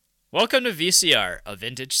Welcome to VCR, a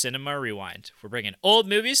vintage cinema rewind. We're bringing old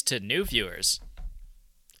movies to new viewers.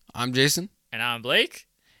 I'm Jason. And I'm Blake.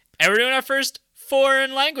 And we're doing our first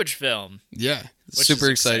foreign language film. Yeah, which super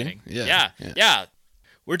is exciting. Yeah.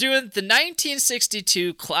 We're doing the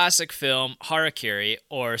 1962 classic film Harakiri,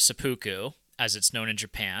 or seppuku, as it's known in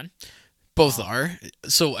Japan. Both are.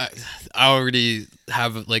 So I already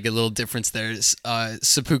have like a little difference there.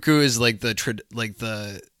 Seppuku is like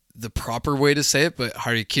the proper way to say it, but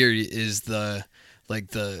harikiri is the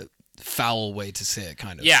foul way to say it,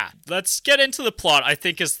 kind of. Yeah, let's get into the plot. I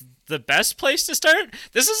think is the best place to start.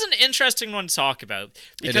 This is an interesting one to talk about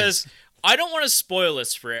because I don't want to spoil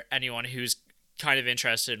this for anyone who's kind of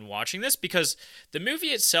interested in watching this, because the movie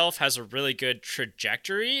itself has a really good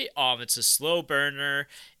trajectory. It's a slow burner.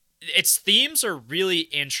 Its themes are really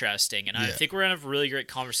interesting, and I think we're gonna have a really great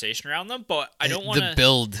conversation around them. But I don't want to.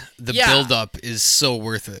 The build up is so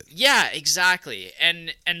worth it. Yeah, exactly.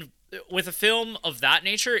 And with a film of that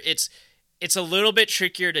nature, it's a little bit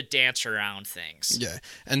trickier to dance around things. Yeah,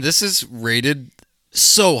 and this is rated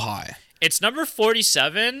so high. It's number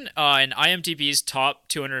 47 in IMDb's top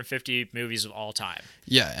 250 movies of all time.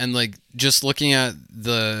 Yeah, and like just looking at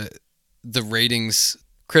the ratings,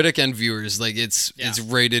 critic and viewers, like it's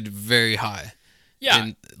rated very high.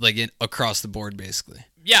 Yeah, across the board, basically.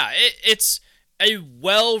 Yeah, it's a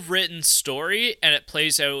well-written story, and it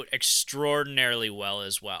plays out extraordinarily well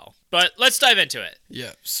as well. But let's dive into it.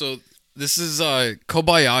 Yeah, so this is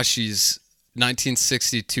Kobayashi's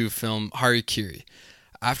 1962 film Harakiri.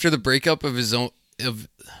 After the breakup of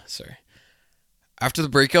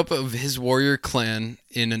his warrior clan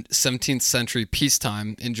in 17th century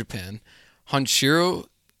peacetime in Japan, Hanshiro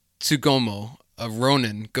Tsugomo, a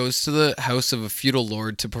ronin, goes to the house of a feudal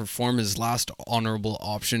lord to perform his last honorable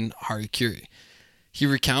option, Harakiri. He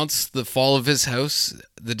recounts the fall of his house,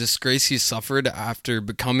 the disgrace he suffered after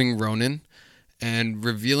becoming ronin, and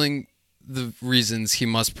revealing the reasons he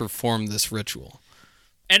must perform this ritual.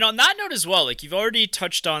 And on that note as well, like you've already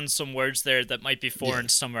touched on some words there that might be foreign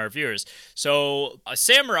to some of our viewers. So a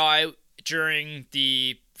samurai during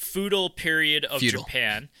the feudal period of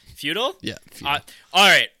Japan. Feudal? Yeah. Feudal. All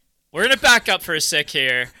right. We're going to back up for a sec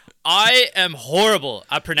here. I am horrible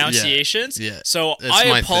at pronunciations, so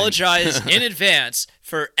I apologize in advance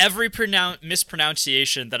for every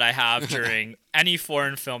mispronunciation that I have during any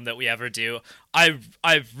foreign film that we ever do. I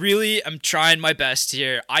really am trying my best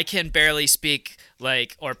here. I can barely speak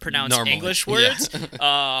or pronounce English words,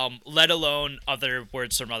 let alone other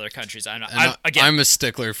words from other countries. I'm a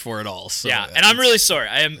stickler for it all. So and I'm really sorry.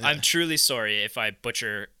 I'm truly sorry if I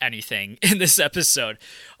butcher anything in this episode.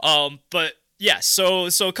 But yeah, so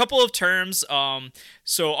a couple of terms.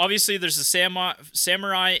 So obviously there's a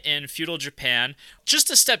samurai in feudal Japan,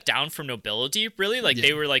 just a step down from nobility, really.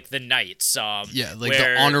 They were like the knights.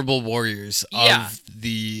 The honorable warriors of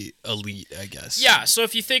the elite, I guess. Yeah, so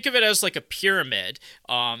if you think of it as like a pyramid,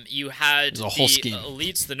 you had the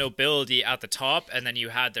elites, the nobility at the top, and then you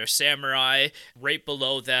had their samurai right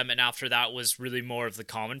below them, and after that was really more of the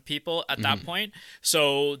common people at that point.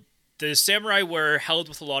 So the samurai were held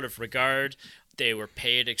with a lot of regard. They were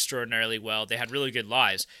paid extraordinarily well. They had really good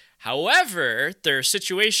lives. However, there are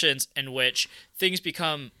situations in which things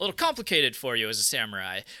become a little complicated for you as a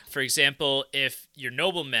samurai. For example, if your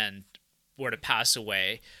noblemen were to pass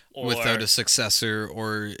away, or without a successor,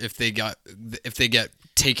 or if they get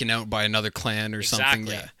taken out by another clan or something.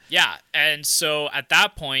 Yeah, and so at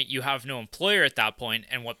that point, you have no employer at that point,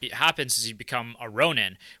 and what happens is you become a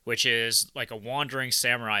ronin, which is like a wandering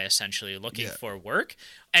samurai, essentially, looking for work.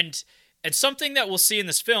 And something that we'll see in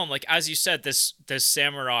this film, like as you said, this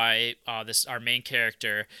samurai, our main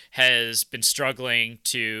character, has been struggling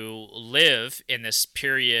to live in this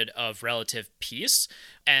period of relative peace.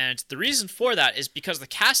 And the reason for that is because the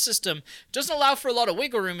caste system doesn't allow for a lot of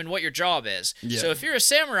wiggle room in what your job is. Yeah. So if you're a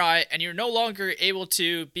samurai and you're no longer able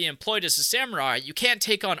to be employed as a samurai, you can't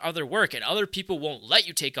take on other work, and other people won't let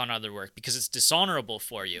you take on other work because it's dishonorable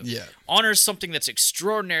for you. Yeah. Honor is something that's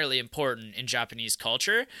extraordinarily important in Japanese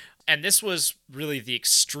culture, and this was really the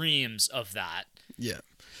extremes of that. Yeah.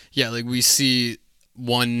 Yeah, like we see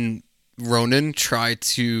one ronin try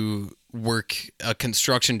to work a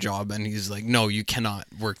construction job, and he's like, no, you cannot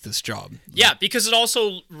work this job. Yeah, because it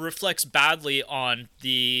also reflects badly on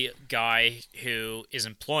the guy who is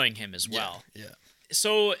employing him as well. Yeah.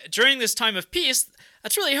 So during this time of peace,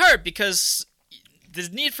 that's really hard because the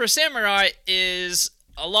need for samurai is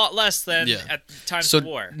a lot less than at times of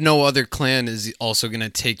war. No other clan is also going to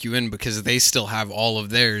take you in because they still have all of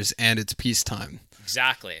theirs, and it's peacetime.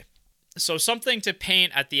 Exactly. So something to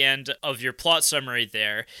paint at the end of your plot summary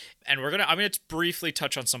there, and I'm gonna briefly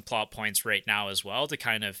touch on some plot points right now as well to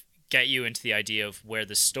kind of get you into the idea of where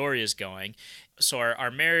the story is going. So our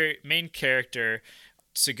main character,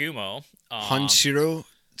 Tsugumo. Hanshiro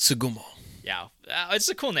Tsugumo. Yeah, it's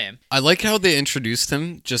a cool name. I like how they introduced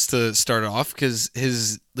him just to start off, because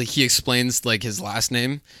he explains like his last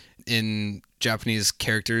name in Japanese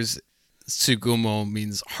characters. Tsugumo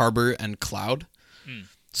means harbor and cloud.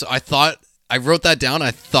 So I wrote that down. I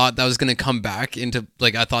thought that was going to come back into,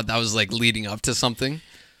 like, I thought that was like leading up to something.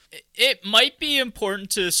 It might be important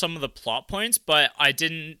to some of the plot points, but I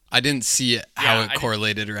didn't see how it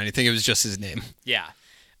correlated or anything. It was just his name. Yeah.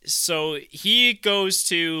 So he goes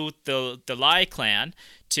to the Lai clan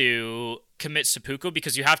to commit seppuku,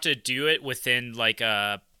 because you have to do it within like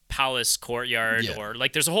a palace courtyard, or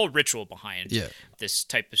like there's a whole ritual behind this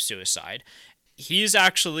type of suicide.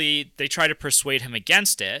 They try to persuade him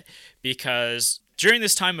against it, because during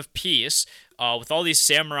this time of peace, with all these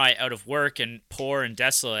samurai out of work and poor and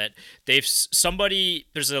desolate, there's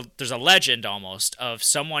a legend almost of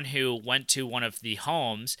someone who went to one of the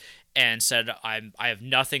homes and said, I have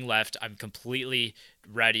nothing left. I'm completely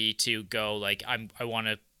ready to go. Like, I want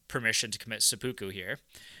permission to commit seppuku here.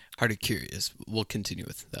 Harakiri. We'll continue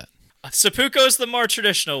with that. Seppuku is the more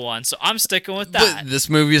traditional one, so I'm sticking with that. But this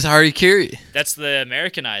movie is Harakiri. That's the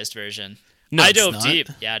Americanized version. No, I dove deep.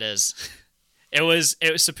 Yeah, it is. It was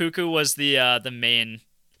seppuku was the main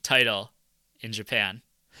title in Japan.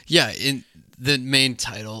 Yeah, in the main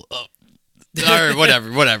title. Oh. Or whatever.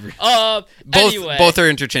 Anyway, both are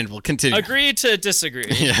interchangeable. Continue. Agree to disagree.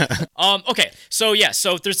 Yeah. Okay. So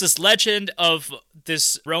there's this legend of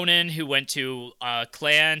this Ronin who went to a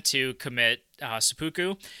clan to commit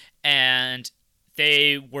seppuku, and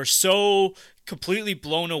they were so completely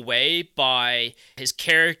blown away by his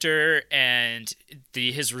character and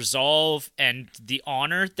his resolve and the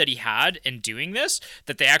honor that he had in doing this,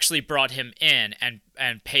 that they actually brought him in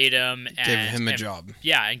and paid him and gave him a job.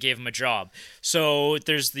 Yeah, and gave him a job. So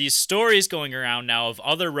there's these stories going around now of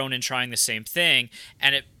other Ronin trying the same thing,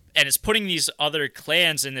 and it's putting these other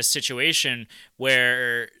clans in this situation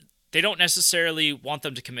where they don't necessarily want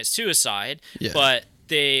them to commit suicide, but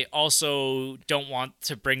they also don't want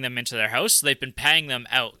to bring them into their house, so they've been paying them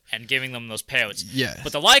out and giving them those payouts. Yeah.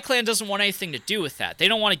 But the Lai clan doesn't want anything to do with that. They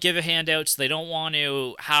don't want to give handouts. They don't want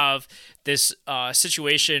to have this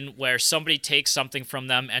situation where somebody takes something from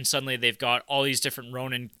them and suddenly they've got all these different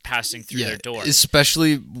Ronin passing through their door.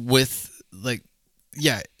 Especially with,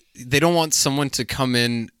 they don't want someone to come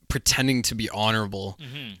in pretending to be honorable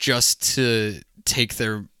just to take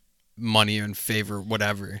their money and favor,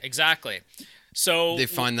 whatever. Exactly. So they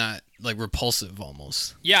find that like repulsive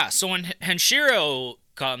almost. Yeah, so when Hanshiro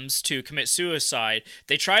comes to commit suicide,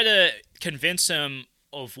 they try to convince him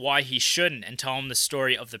of why he shouldn't and tell him the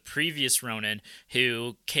story of the previous Ronin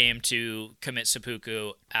who came to commit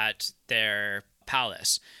seppuku at their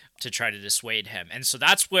palace to try to dissuade him. And so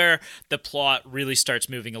that's where the plot really starts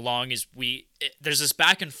moving along, there's this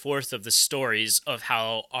back and forth of the stories of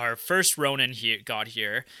how our first Ronin got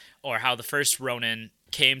here, or how the first Ronin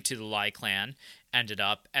came to the Lai clan, ended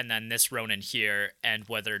up, and then this Ronin here, and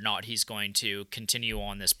whether or not he's going to continue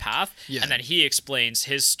on this path. Yeah. And then he explains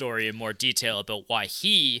his story in more detail about why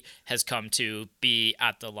he has come to be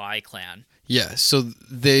at the Lai clan. Yeah, so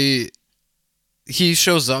he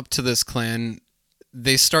shows up to this clan,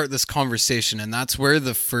 they start this conversation, and that's where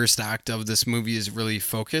the first act of this movie is really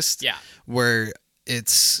focused. Yeah. Where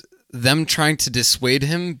it's them trying to dissuade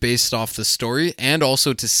him based off the story, and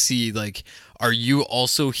also to see, like, are you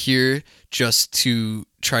also here just to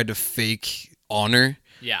try to fake honor?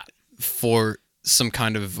 Yeah. For some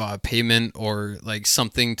kind of payment or like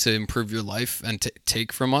something to improve your life and to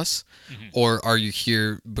take from us? Mm-hmm. Or are you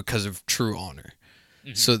here because of true honor?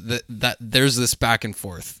 Mm-hmm. So that there's this back and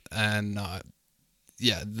forth, and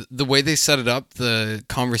the way they set it up, the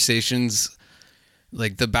conversations,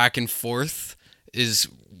 like the back and forth, is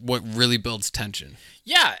what really builds tension.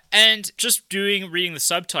 Yeah, and just reading the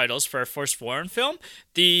subtitles for our first foreign film,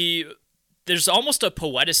 there's almost a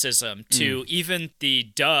poeticism to even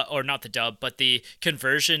the not the dub, but the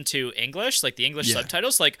conversion to English, like the English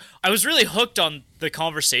subtitles. Like, I was really hooked on the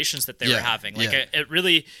conversations that they were having. Like, it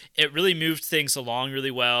really moved things along really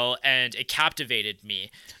well, and it captivated me,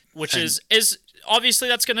 which is obviously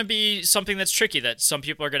that's going to be something that's tricky, that some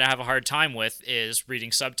people are going to have a hard time with, is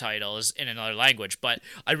reading subtitles in another language. But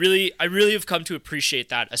I really have come to appreciate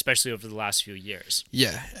that, especially over the last few years.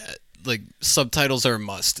 Yeah. Like, subtitles are a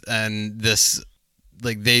must, and this,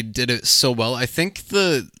 like, they did it so well. I think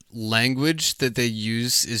the language that they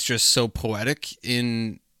use is just so poetic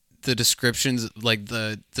in the descriptions, like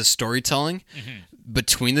the storytelling,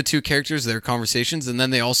 between the two characters, their conversations, and then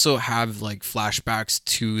they also have like flashbacks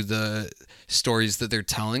to the stories that they're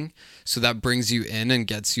telling. So that brings you in and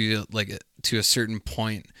gets you like to a certain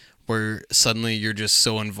point where suddenly you're just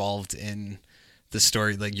so involved in the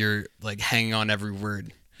story, like you're like hanging on every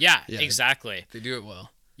word. Yeah, exactly. They do it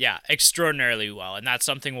well. Yeah, extraordinarily well. And that's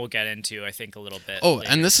something we'll get into, I think, a little bit Oh,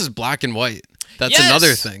 later. and this is black and white. That's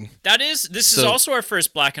another thing. This is also our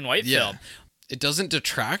first black and white film. It doesn't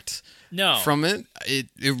detract from it. It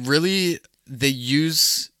really, they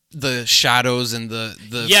use the shadows and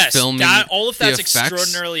the filming. All of that's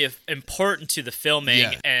extraordinarily important to the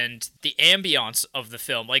filming and the ambiance of the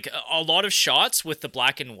film. Like a lot of shots with the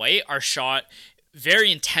black and white are shot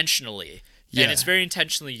very intentionally. Yeah. And it's very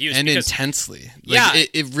intentionally used. And intensely. Like,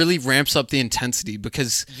 it really ramps up the intensity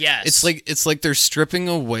because it's like they're stripping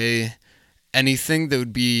away anything that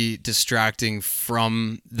would be distracting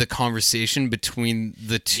from the conversation between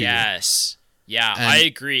the two. Yes. Yeah, I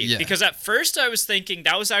agree. Yeah. Because at first I was thinking,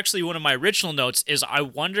 that was actually one of my original notes, is I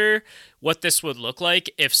wonder what this would look like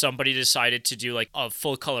if somebody decided to do like a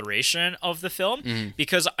full coloration of the film.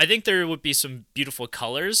 Because I think there would be some beautiful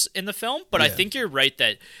colors in the film, but I think you're right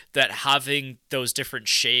that having those different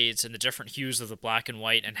shades and the different hues of the black and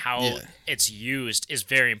white and how it's used is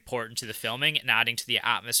very important to the filming and adding to the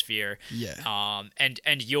atmosphere.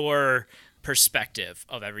 And your perspective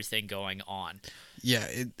of everything going on. Yeah,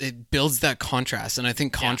 it builds that contrast, and I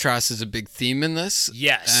think contrast is a big theme in this.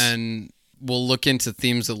 Yes. And we'll look into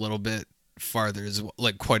themes a little bit farther,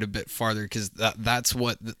 like quite a bit farther, because that's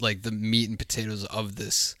what like the meat and potatoes of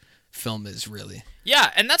this film is really.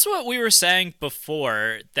 Yeah, and that's what we were saying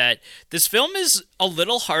before, that this film is a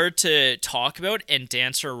little hard to talk about and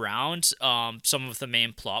dance around some of the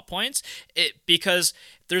main plot points, because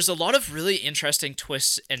there's a lot of really interesting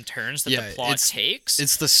twists and turns that the plot takes.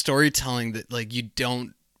 It's the storytelling that like you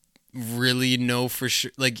don't really know for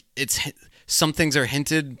sure. Like some things are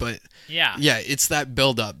hinted, but it's that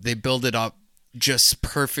build up. They build it up just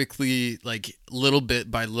perfectly, like little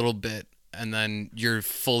bit by little bit. And then you're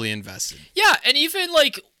fully invested. Yeah, and even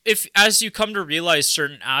like if as you come to realize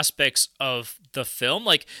certain aspects of the film,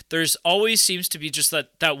 like there's always seems to be just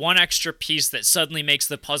that one extra piece that suddenly makes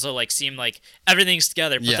the puzzle like seem like everything's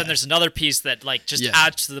together, but then there's another piece that like just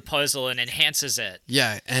adds to the puzzle and enhances it.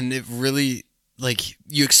 Yeah, and it really like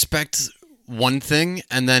you expect one thing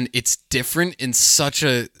and then it's different in such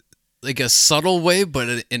a like a subtle way, but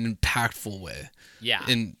an impactful way. Yeah.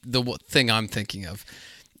 In the thing I'm thinking of.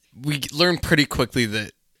 We learn pretty quickly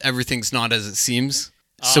that everything's not as it seems,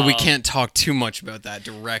 so we can't talk too much about that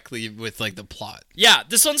directly with like the plot. Yeah,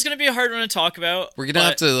 this one's gonna be a hard one to talk about. We're gonna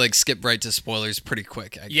have to like skip right to spoilers pretty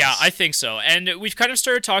quick, I guess. Yeah, I think so. And we've kind of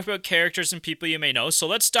started talking about characters and people you may know, so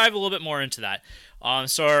let's dive a little bit more into that.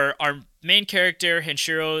 So our main character,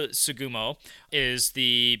 Henshiro Sugumo, is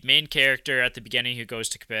the main character at the beginning who goes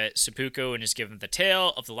to commit seppuku and is given the tale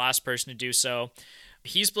of the last person to do so.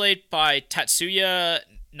 He's played by Tatsuya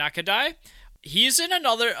Nakadai. He's in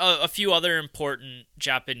a few other important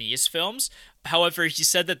Japanese films. However, he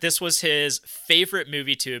said that this was his favorite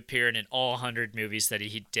movie to appear in all 100 movies that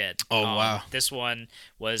he did. Oh, wow. This one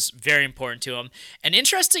was very important to him. And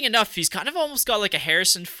interesting enough, he's kind of almost got like a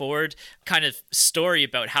Harrison Ford kind of story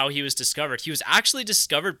about how he was discovered. He was actually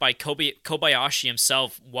discovered by Kobayashi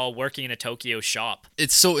himself while working in a Tokyo shop.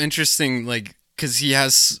 It's so interesting, like, because he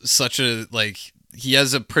has he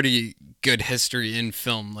has a pretty good history in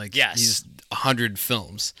film. Like, he's 100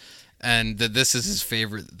 films, and that this is his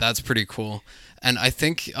favorite. That's pretty cool. And I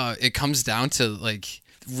think it comes down to like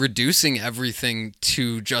reducing everything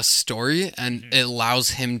to just story, and it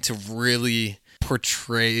allows him to really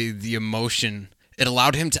portray the emotion. It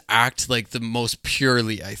allowed him to act like the most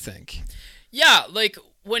purely, I think. Yeah, like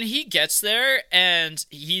when he gets there and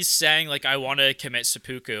he's saying like, I want to commit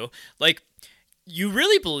seppuku, like, you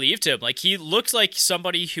really believed him. Like, he looked like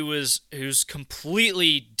somebody who's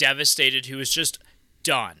completely devastated, who was just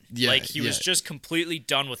done. Yeah, like, he was just completely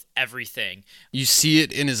done with everything. You see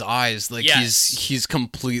it in his eyes. Like, he's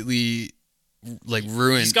completely, like,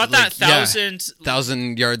 ruined. He's got that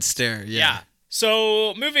thousand-yard stare. Yeah.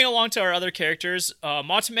 So, moving along to our other characters,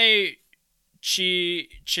 Matame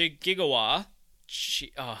Shigegawa.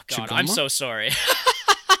 Oh, God, I'm so sorry.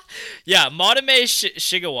 Yeah, Matame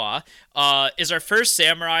Shigegawa is our first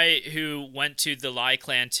samurai who went to the Lai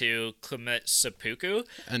clan to commit seppuku.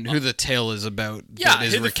 And who the tale is about. Yeah,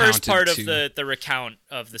 who the first part of the recount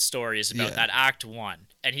of the story is about, that Act 1.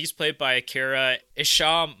 And he's played by Akira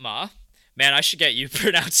Ishama. Man, I should get you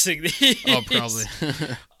pronouncing these. Oh, probably.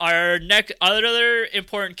 Our other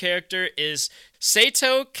important character is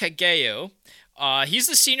Seito Kageo. He's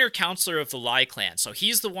the senior counselor of the Lai clan, so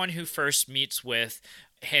he's the one who first meets with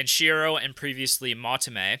Hanshiro and previously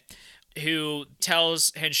Matame, who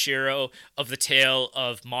tells Hanshiro of the tale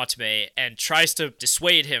of Matame and tries to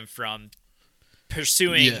dissuade him from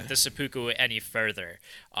pursuing the seppuku any further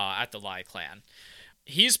at the Lai clan.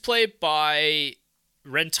 He's played by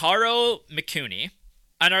Rentaro Mikuni.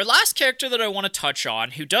 And our last character that I want to touch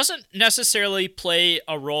on, who doesn't necessarily play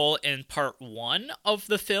a role in part 1 of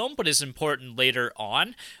the film, but is important later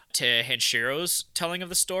on to Hanshiro's telling of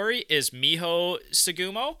the story, is Miho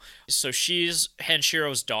Sugumo. So she's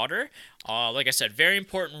Hanshiro's daughter. Like I said, very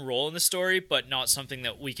important role in the story, but not something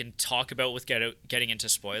that we can talk about with getting into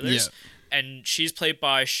spoilers. Yeah. And she's played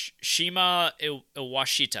by Shima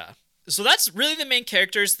Iwashita. So that's really the main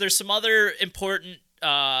characters. There's some other important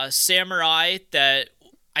samurai that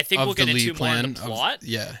I think we'll get into more in the plot.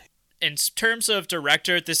 In terms of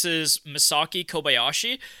director, this is Masaki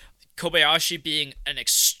Kobayashi. Kobayashi being an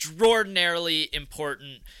extraordinarily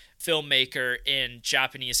important filmmaker in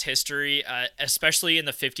Japanese history, especially in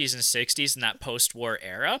the 50s and 60s in that post-war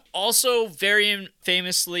era. Also very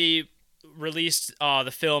famously released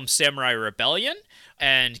the film Samurai Rebellion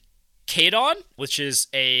and Keidon, which is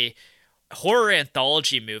a horror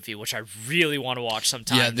anthology movie, which I really want to watch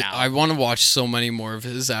sometime now. I want to watch so many more of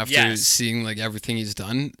his after seeing like everything he's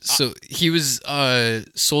done. So he was a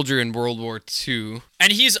soldier in World War II.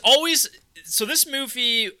 And he's always... So this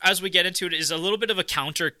movie, as we get into it, is a little bit of a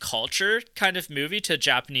counterculture kind of movie to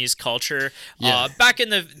Japanese culture. Back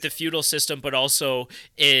in the feudal system, but also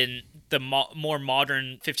in the more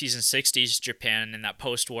modern 50s and 60s Japan in that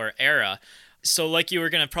post-war era. So like you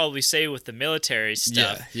were going to probably say with the military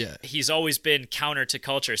stuff, he's always been counter to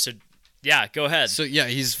culture. So yeah, go ahead. So yeah,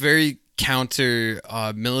 he's very counter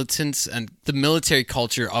militants and the military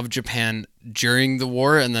culture of Japan during the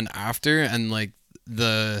war and then after, and like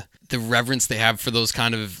the reverence they have for those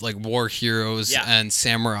kind of like war heroes and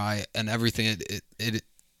samurai and everything.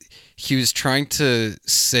 He was trying to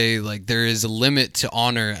say like there is a limit to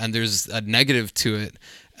honor and there's a negative to it.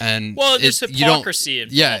 And there's hypocrisy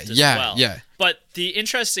involved as well. But the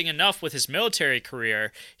interesting enough with his military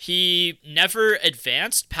career, he never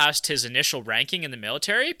advanced past his initial ranking in the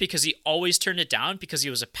military because he always turned it down because he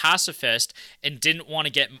was a pacifist and didn't want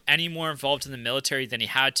to get any more involved in the military than he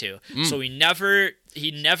had to. So he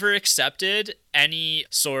never accepted any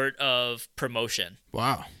sort of promotion.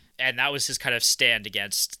 Wow. And that was his kind of stand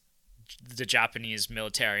against the Japanese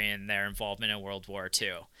military and their involvement in World War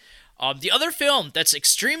II. The other film that's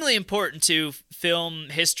extremely important to film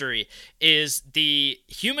history is The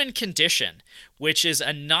Human Condition, which is a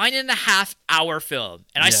 9.5-hour film.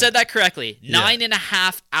 And I said that correctly.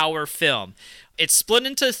 9.5-hour film. It's split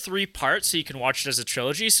into 3 parts, so you can watch it as a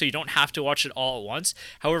trilogy, so you don't have to watch it all at once.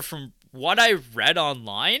 However, from what I read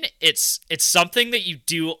online, it's something that you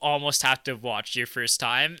do almost have to watch your first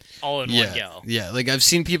time all in one go. Yeah, like I've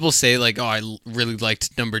seen people say like, oh, I really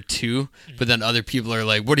liked number 2, but then other people are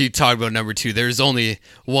like, what are you talking about number 2? There's only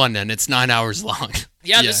 1 and it's 9 hours long.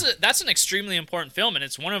 That's an extremely important film, and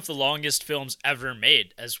it's one of the longest films ever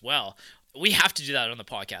made as well. We have to do that on the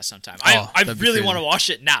podcast sometime. I really want to watch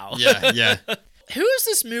it now. Yeah. Who is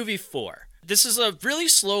this movie for? This is a really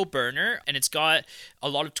slow burner, and it's got a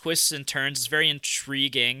lot of twists and turns. It's very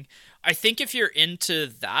intriguing. I think if you're into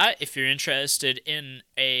that, if you're interested in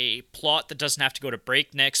a plot that doesn't have to go to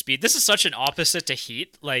breakneck speed, this is such an opposite to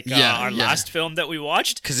Heat, like our last film that we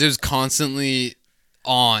watched. Because it was constantly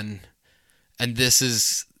on, and this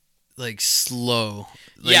is like slow.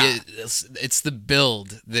 Like it's the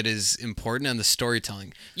build that is important and the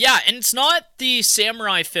storytelling. Yeah, and it's not the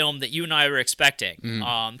samurai film that you and I were expecting.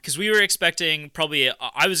 Because we were expecting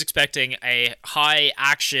I was expecting a high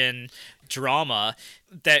action drama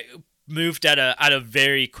that moved at a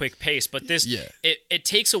very quick pace. But this, it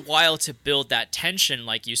takes a while to build that tension,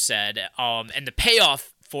 like you said. And the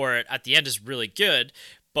payoff for it at the end is really good.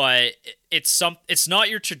 But it's not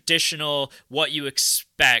your traditional what you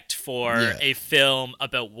expect for a film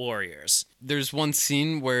about warriors. There's one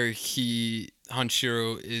scene where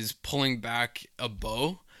Hanshiro is pulling back a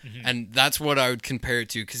bow, and that's what I would compare it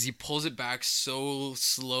to, because he pulls it back so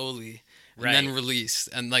slowly and then release,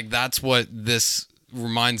 and like that's what this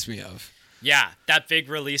reminds me of. Yeah, that big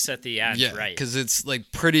release at the end, right? Because it's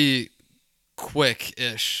like pretty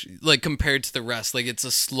quick-ish, like compared to the rest. Like it's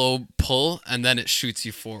a slow pull and then it shoots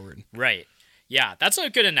you forward. Right. Yeah, that's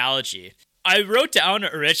a good analogy. I wrote down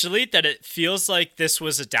originally that it feels like this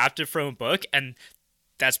was adapted from a book, and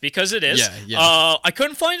that's because it is. I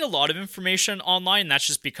couldn't find a lot of information online. That's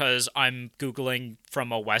just because I'm Googling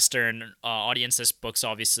from a Western audience. This book's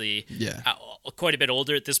obviously quite a bit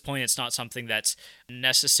older at this point. It's not something that's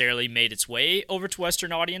necessarily made its way over to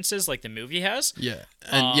Western audiences like the movie has. Yeah.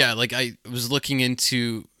 And like I was looking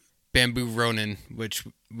into Bamboo Ronin, which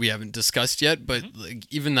we haven't discussed yet, but like,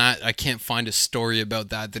 even that, I can't find a story about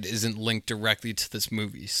that isn't linked directly to this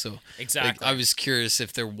movie. So exactly, I was curious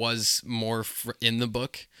if there was more in the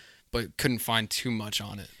book, but couldn't find too much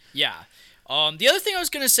on it. Yeah. The other thing I was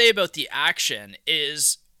going to say about the action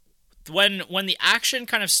is when the action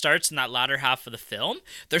kind of starts in that latter half of the film,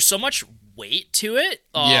 there's so much weight to it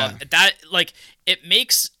that like it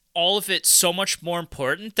makes all of it so much more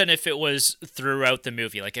important than if it was throughout the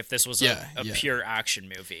movie. Like if this was a pure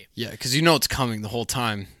action movie. Yeah, because you know it's coming the whole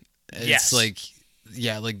time. It's like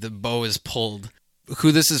the bow is pulled.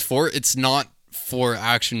 Who this is for? It's not for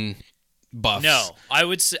action buffs. No, I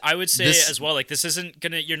would say as well, like this isn't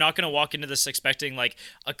you're not gonna walk into this expecting like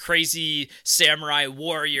a crazy samurai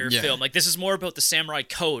warrior film. Like this is more about the samurai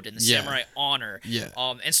code and the samurai honor.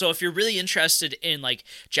 And so if you're really interested in like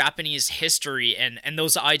Japanese history and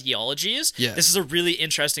those ideologies, this is a really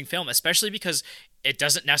interesting film, especially because it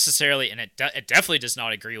doesn't necessarily, and it definitely does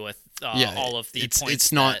not agree with all of the points.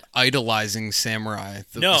 It's not idolizing samurai.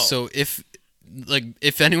 No. So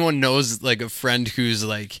if anyone knows like a friend who's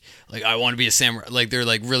like I want to be a samurai, like they're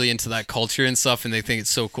like really into that culture and stuff and they think it's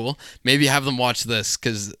so cool, maybe have them watch this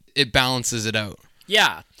because it balances it out.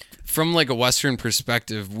 Yeah. From like a Western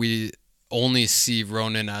perspective, we only see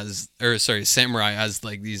samurai as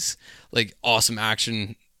like these like awesome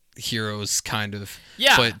action heroes kind of.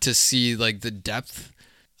 Yeah. But to see like the depth,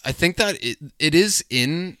 I think that it is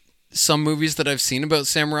in some movies that I've seen about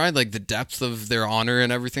samurai, like the depth of their honor and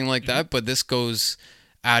everything like that, but this goes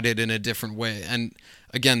at it in a different way. And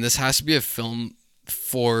again, this has to be a film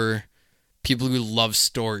for people who love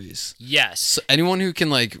stories. Yes. So anyone who can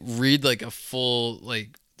like read like a full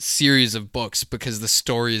like series of books because the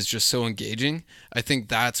story is just so engaging, I think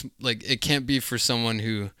that's like, it can't be for someone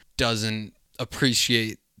who doesn't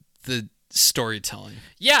appreciate the storytelling.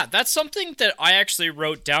 Yeah, that's something that I actually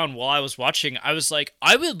wrote down while I was watching. I was like,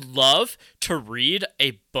 I would love to read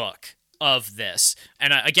a book of this.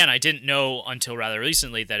 And I didn't know until rather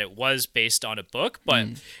recently that it was based on a book, but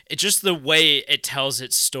it's just the way it tells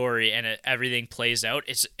its story and everything plays out.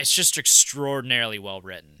 It's just extraordinarily well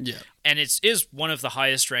written. Yeah. And it is one of the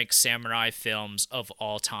highest ranked samurai films of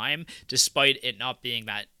all time, despite it not being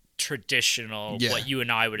that traditional, what you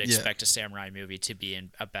and I would expect a samurai movie to be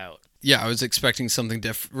about. Yeah, I was expecting something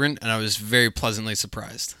different, and I was very pleasantly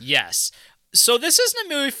surprised. Yes. So this isn't a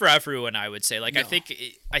movie for everyone, I would say. Like, no.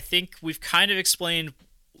 I think we've kind of explained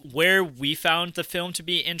where we found the film to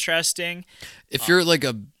be interesting. If you're like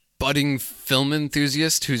a budding film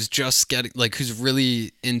enthusiast who's just getting, like, who's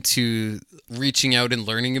really into reaching out and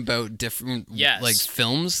learning about different like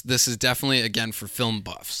films, this is definitely, again, for film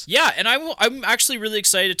buffs. Yeah, and I'm actually really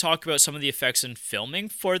excited to talk about some of the effects in filming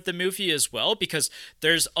for the movie as well, because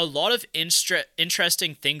there's a lot of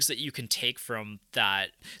interesting things that you can take from that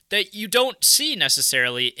you don't see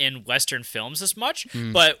necessarily in Western films as much,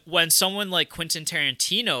 but when someone like Quentin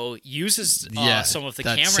Tarantino uses some of the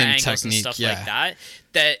camera angles and stuff like that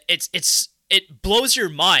it blows your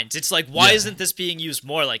mind. It's like, why isn't this being used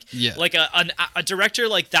more? Like a director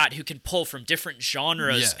like that who can pull from different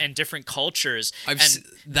genres and different cultures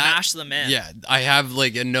mash them in. Yeah, I have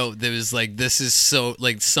like a note that was like, this is so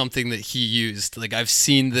like something that he used. Like I've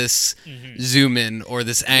seen this zoom in or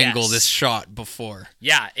this angle, this shot before.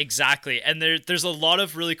 Yeah, exactly. And there's a lot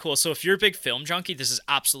of really cool. So if you're a big film junkie, this is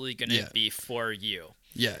absolutely going to be for you.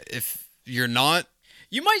 Yeah, if you're not,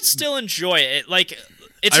 you might still enjoy it. Like,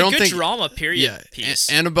 it's a good drama period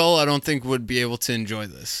piece. Annabelle, I don't think would be able to enjoy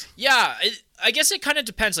this. Yeah, I guess it kind of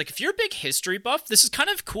depends. Like, if you're a big history buff, this is kind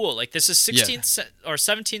of cool. Like, this is 16th or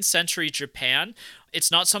 17th century Japan.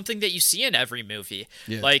 It's not something that you see in every movie.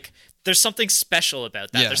 Yeah. Like, there's something special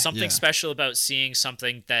about that. There's something special about seeing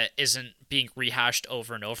something that isn't being rehashed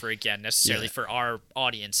over and over again necessarily for our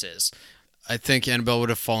audiences. I think Annabelle would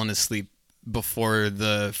have fallen asleep before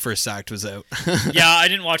the first act was out. Yeah, I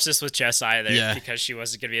didn't watch this with Jess either because she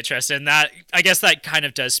wasn't going to be interested in that. I guess that kind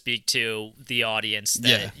of does speak to the audience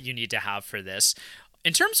that you need to have for this.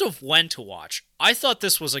 In terms of when to watch, I thought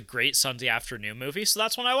this was a great Sunday afternoon movie, so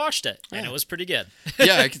that's when I watched it, and it was pretty good.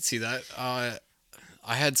 Yeah, I could see that. I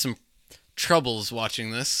had some troubles watching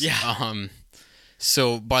this. Yeah.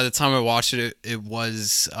 So by the time I watched it, it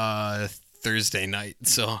was Thursday night,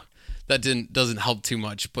 so that doesn't help too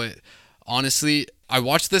much, but honestly, I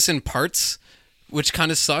watched this in parts, which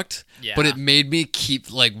kind of sucked, but it made me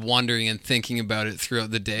keep like wondering and thinking about it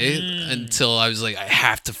throughout the day until I was like, I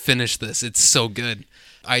have to finish this. It's so good.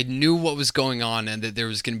 I knew what was going on and that there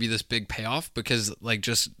was going to be this big payoff because like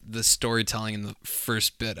just the storytelling in the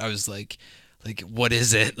first bit, I was like what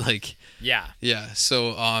is it? Like yeah.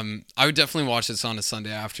 So I would definitely watch this on a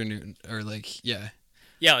Sunday afternoon or like yeah.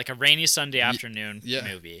 Yeah, like a rainy Sunday afternoon yeah.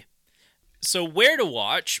 movie. So where to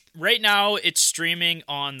watch? Right now, it's streaming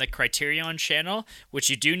on the Criterion channel, which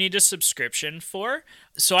you do need a subscription for.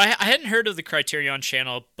 So I hadn't heard of the Criterion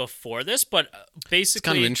channel before this, but basically...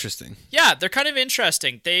 It's kind of interesting. Yeah, they're kind of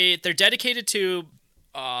interesting. They're dedicated to...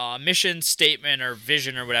 mission statement or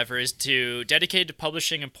vision or whatever is to dedicated to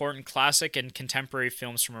publishing important classic and contemporary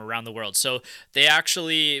films from around the world. So they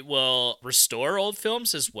actually will restore old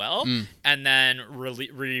films as well and then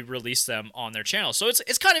re-release them on their channel. So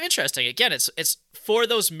it's kind of interesting. Again, it's for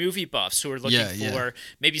those movie buffs who are looking for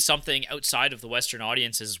maybe something outside of the Western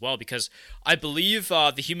audiences as well, because I believe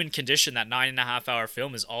The Human Condition, that 9.5-hour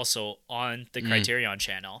film, is also on the Criterion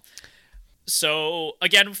channel. So,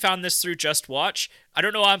 again, we found this through Just Watch. I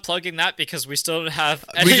don't know why I'm plugging that because we still don't have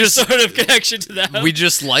any sort of connection to them. We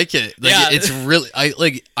just like it. Like, it's really...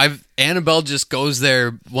 Annabelle just goes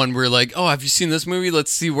there when we're like, oh, have you seen this movie?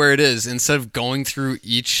 Let's see where it is. Instead of going through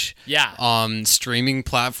each streaming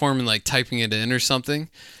platform and, like, typing it in or something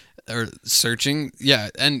or searching. Yeah,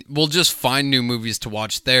 and we'll just find new movies to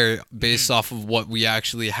watch there based off of what we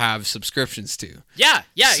actually have subscriptions to. Yeah,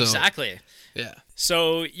 exactly. Yeah.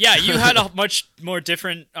 So, yeah, you had a much more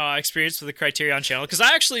different experience with the Criterion channel because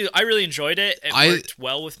I really enjoyed it. It worked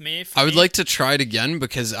well with me. I would like to try it again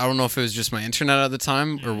because I don't know if it was just my internet at the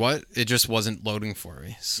time or what. It just wasn't loading for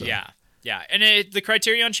me. So. Yeah. And the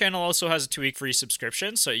Criterion channel also has a 2-week free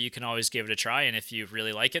subscription, so you can always give it a try. And if you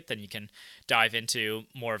really like it, then you can dive into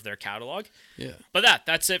more of their catalog. Yeah. But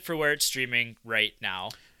that's it for where it's streaming right now.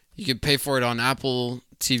 You can pay for it on Apple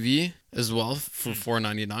TV as well for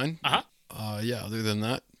 $4.99. Uh-huh. Yeah, other than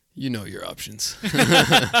that, you know your options.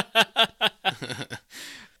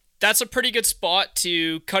 That's a pretty good spot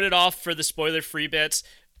to cut it off for the spoiler-free bits.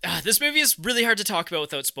 This movie is really hard to talk about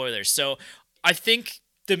without spoilers, so I think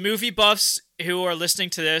the movie buffs who are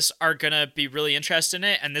listening to this are going to be really interested in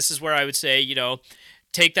it, and this is where I would say,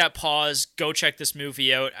 take that pause, go check this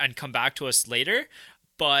movie out, and come back to us later.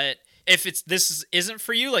 But... if this isn't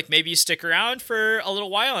for you, like maybe you stick around for a little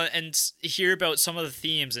while and hear about some of the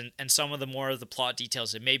themes and some of the more of the plot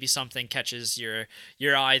details, and maybe something catches your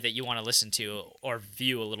eye that you want to listen to or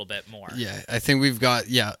view a little bit more. Yeah, I think we've got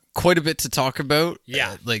quite a bit to talk about.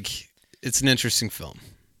 Yeah, it's an interesting film.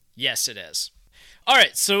 Yes, it is. All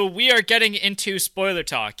right, so we are getting into spoiler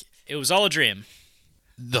talk. It was all a dream.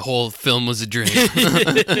 The whole film was a dream.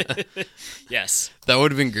 Yes, that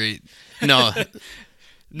would have been great. No.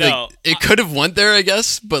 No, it could have went there, I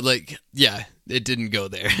guess, but it didn't go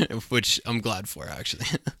there, which I'm glad for, actually.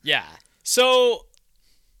 Yeah. So,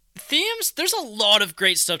 themes, there's a lot of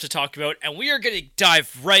great stuff to talk about, and we are going to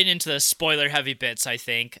dive right into the spoiler-heavy bits, I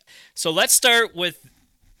think. So let's start with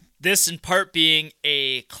this in part being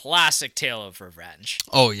a classic tale of revenge.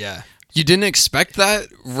 Oh, yeah. You didn't expect that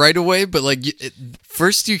right away, but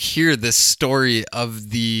first you hear this story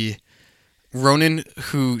of the Ronin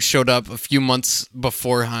who showed up a few months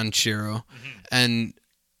before Hanshiro, and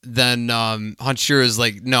then Hanshiro is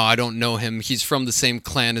like, no, I don't know him. He's from the same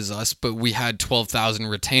clan as us, but we had 12,000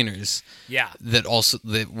 retainers. Yeah.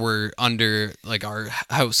 That were under like our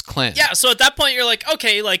house clan. Yeah. So at that point, you're like,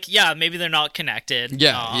 okay, maybe they're not connected.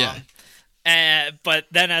 Yeah. But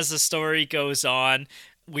then as the story goes on,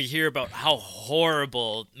 we hear about how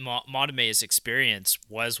horrible Motome's experience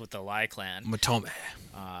was with the Lai clan. Motome.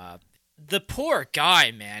 The poor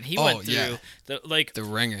guy, man. He went through the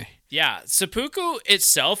ringer. Yeah, seppuku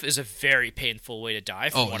itself is a very painful way to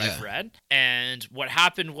die from what I've read. And what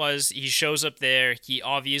happened was he shows up there. He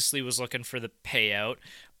obviously was looking for the payout,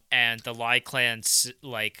 and the Lai clan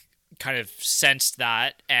kind of sensed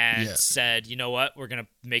that and said, you know what, we're going to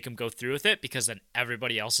make him go through with it because then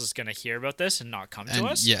everybody else is going to hear about this and not come to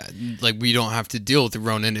us. Yeah, we don't have to deal with the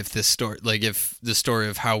Ronin if the story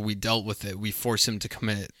of how we dealt with it, we force him to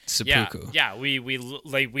commit seppuku. Yeah,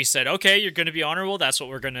 we said, okay, you're going to be honorable. That's how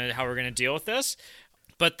we're going to deal with this.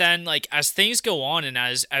 But then as things go on and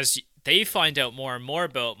as they find out more and more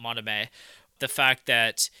about Motome, the fact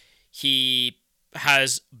that he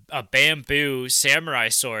has a bamboo samurai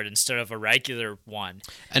sword instead of a regular one.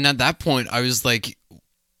 And at that point, I was like,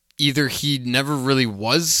 either he never really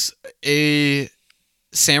was a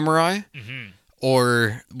samurai,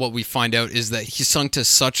 or what we find out is that he sunk to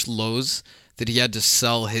such lows that he had to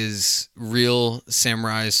sell his real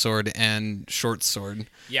samurai sword and short sword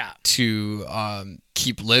to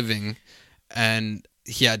keep living. And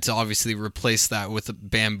he had to obviously replace that with a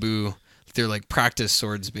bamboo they're like practice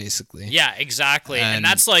swords basically. Yeah, exactly. And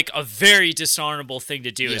that's like a very dishonorable thing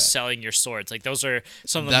to do is selling your swords. Like those are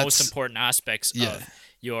some of the most important aspects of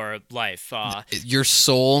your life. Your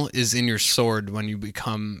soul is in your sword when you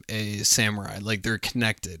become a samurai. Like they're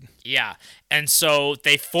connected. Yeah. And so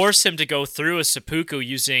they force him to go through a seppuku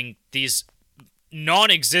using these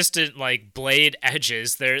non-existent like blade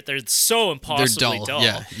edges. They're so impossibly dull.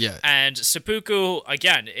 Yeah. And seppuku,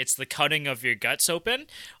 again, it's the cutting of your guts open.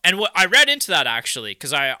 And what I read into that actually,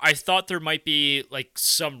 because I thought there might be like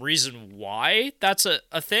some reason why that's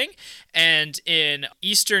a thing. And in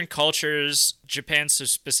Eastern cultures, Japan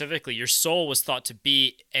specifically, your soul was thought to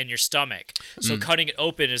be in your stomach. So cutting it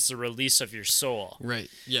open is the release of your soul. Right.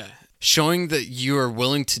 Yeah. Showing that you are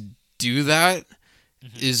willing to do that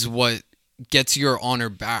is what gets your honor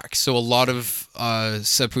back. So a lot of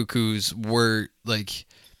seppukus were like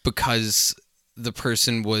because the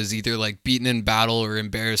person was either like beaten in battle or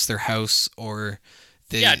embarrassed their house or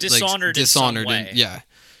they dishonored in some way. Yeah.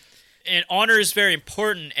 And honor is very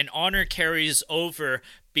important, and honor carries over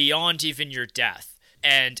beyond even your death,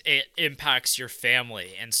 and it impacts your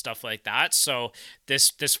family and stuff like that. So this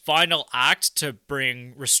final act to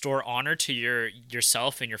restore honor to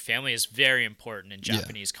yourself and your family is very important in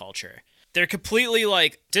Japanese culture. They're completely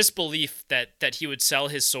like disbelief that he would sell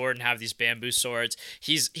his sword and have these bamboo swords.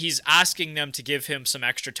 He's asking them to give him some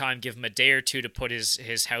extra time, give him a day or two to put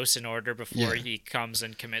his house in order before he comes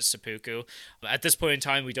and commits seppuku. At this point in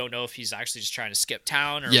time, we don't know if he's actually just trying to skip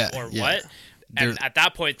town or what. And at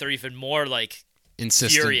that point, they're even more like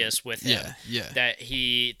furious with him that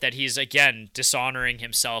he's again dishonoring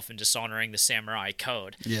himself and dishonoring the samurai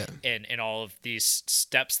code in all of these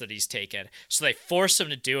steps that he's taken. So they force him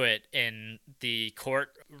to do it in the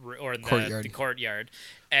court or in the courtyard.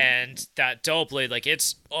 And that dull blade, like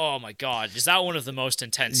it's, oh my god, is that one of the most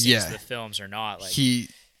intense scenes of the films or not?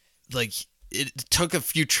 Like it took a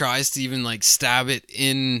few tries to even like stab it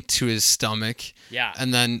into his stomach. Yeah.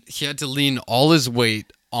 And then he had to lean all his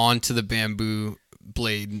weight onto the bamboo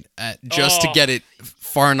blade just to get it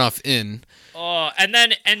far enough in.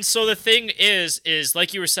 And so the thing is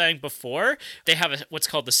like you were saying before, they have what's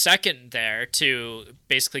called the second there to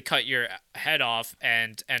basically cut your head off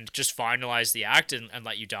and just finalize the act and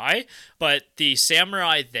let you die. But the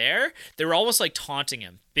samurai there, they were almost like taunting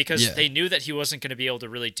him because they knew that he wasn't going to be able to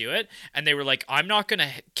really do it. And they were like, I'm not going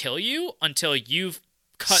to kill you until you've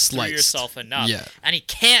cut through yourself enough. And he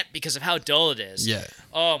can't because of how dull it is.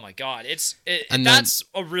 Oh my god, that's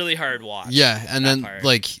a really hard watch. And then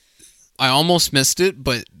like I almost missed it,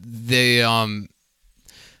 but they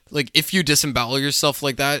like if you disembowel yourself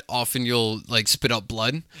like that, often you'll like spit out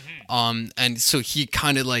blood. And so he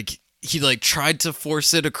kind of like tried to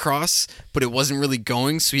force it across, but it wasn't really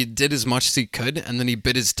going, so he did as much as he could, and then he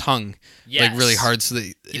bit his tongue like really hard, so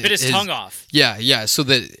that he bit his tongue off. So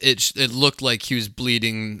that it looked like he was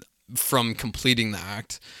bleeding from completing the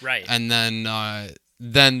act. Right. And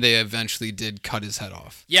then they eventually did cut his head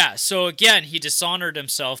off. Yeah, so again, he dishonored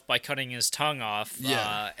himself by cutting his tongue off.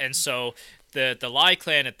 And so the Lai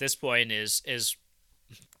clan at this point is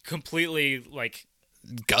completely like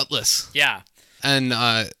gutless. Yeah. And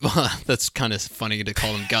that's kind of funny to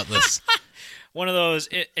call him gutless. One of those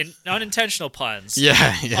unintentional puns.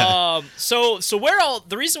 Yeah. So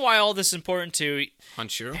the reason why all this is important to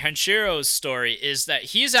Hanshiro's story is that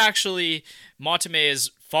he's actually Matame's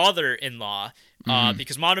father-in-law,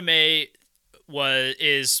 because Matame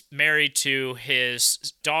is married to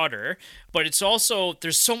his daughter, but it's also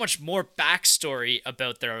there's so much more backstory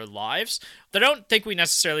about their lives that I don't think we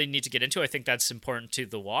necessarily need to get into. I think that's important to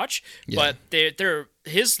the watch, but they're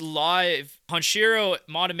his live Hanshiro,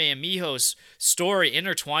 Matame, and Miho's story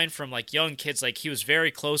intertwined from like young kids. Like he was very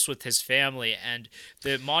close with his family, and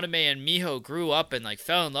the Matame and Miho grew up and like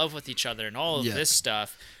fell in love with each other and all of this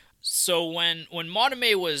stuff. So when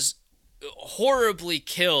Matame was horribly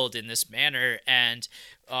killed in this manner, and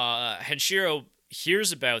Hanshiro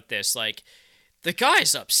hears about this, like the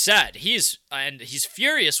guy's upset. He's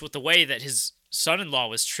furious with the way that his son-in-law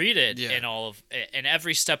was treated in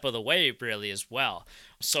every step of the way, really, as well.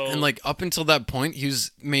 So and like up until that point, he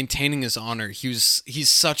was maintaining his honor. He's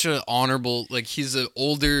such a honorable, like he's an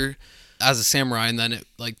older as a samurai, and then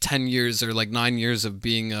like 10 years or like 9 years of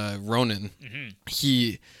being a Ronin,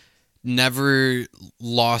 he never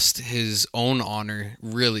lost his own honor,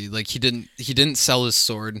 really. Like he didn't sell his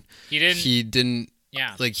sword. He didn't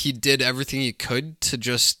like he did everything he could to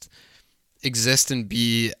just exist and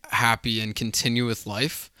be happy and continue with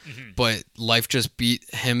life. But life just beat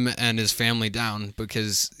him and his family down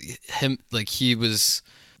because he was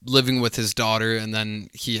living with his daughter, and then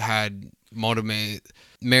he had Motome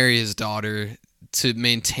marry his daughter to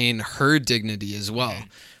maintain her dignity as well. Mm-hmm.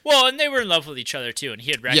 Well, and they were in love with each other too, and he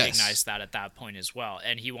had recognized Yes. that at that point as well,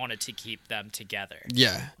 and he wanted to keep them together.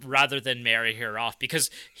 Yeah. Rather than marry her off, because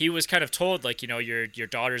he was kind of told, like, your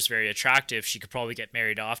daughter's very attractive. She could probably get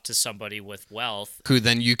married off to somebody with wealth. Who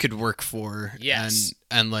then you could work for Yes.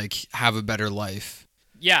 and like have a better life.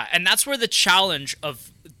 Yeah, and that's where the challenge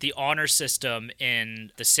of the honor system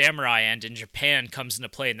in the samurai and in Japan comes into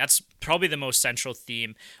play, and that's probably the most central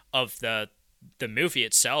theme of the movie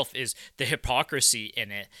itself, is the hypocrisy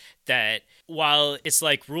in it, that while it's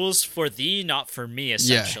like rules for thee, not for me,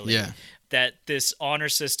 essentially, Yeah. that this honor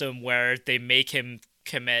system where they make him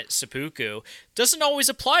commit seppuku doesn't always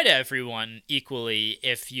apply to everyone equally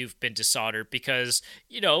if you've been dishonored, because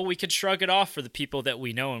we could shrug it off for the people that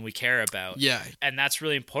we know and we care about. Yeah. And that's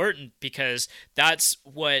really important, because that's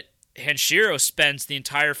what Hanshiro spends the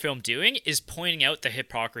entire film doing, is pointing out the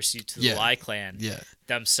hypocrisy to the Lai clan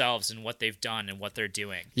themselves and what they've done and what they're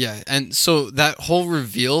doing. Yeah, and so that whole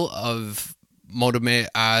reveal of Motome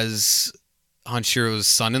as Hanshiro's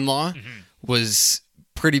son-in-law was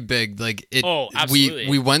pretty big. Like it, absolutely.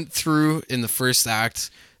 We went through in the first act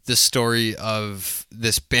the story of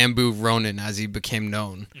this bamboo Ronin as he became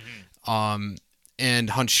known, and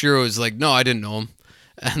Hanshiro is like, no, I didn't know him,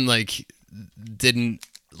 and like didn't.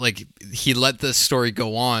 Like, he let the story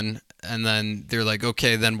go on, and then they're like,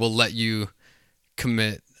 okay, then we'll let you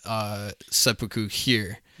commit seppuku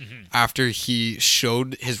here. After he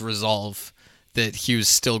showed his resolve that he was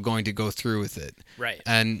still going to go through with it. Right.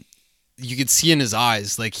 And you could see in his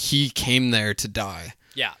eyes, like, he came there to die.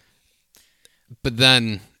 Yeah. But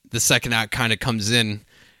then the second act kind of comes in,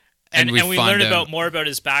 and we learn more about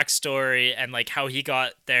his backstory and like how he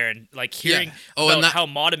got there, and like hearing about how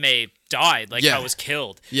Motome died, like how it was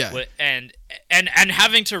killed. Yeah. And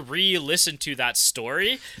having to re-listen to that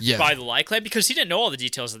story by the Lai clan, because he didn't know all the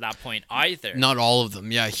details at that point either. Not all of them.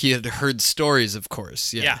 Yeah, he had heard stories, of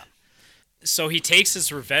course. Yeah. So he takes his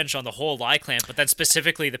revenge on the whole Lai clan, but then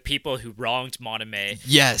specifically the people who wronged Motome.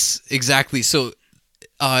 Yes, exactly. So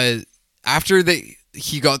after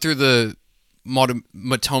he got through the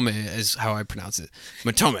Motome is how I pronounce it.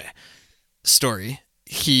 Motome story.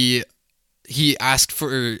 He asked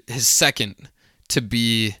for his second to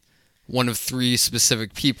be one of three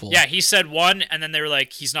specific people. Yeah, he said one, and then they were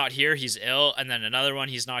like, he's not here, he's ill. And then another one,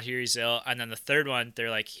 he's not here, he's ill. And then the third one, they're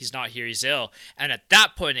like, he's not here, he's ill. And at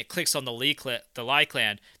that point, it clicks on the Lai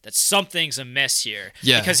clan that something's amiss here.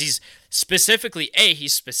 Yeah. Because he specifically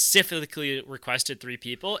requested three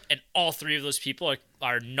people, and all three of those people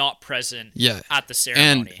are not present at the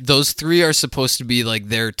ceremony. And those three are supposed to be like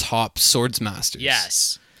their top swords masters.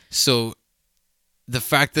 Yes. So the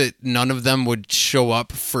fact that none of them would show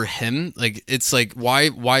up for him, like, it's like, why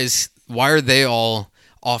are they all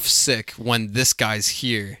off sick when this guy's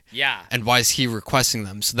here? Yeah. And why is he requesting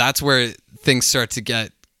them? So that's where things start to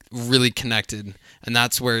get really connected, and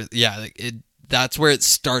that's where that's where it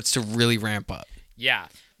starts to really ramp up. Yeah.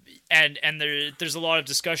 And there's a lot of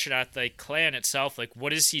discussion at the clan itself, like,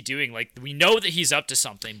 what is he doing? Like, we know that he's up to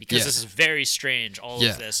something, because this is very strange, all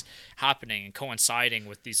of this happening and coinciding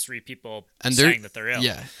with these three people saying that they're ill.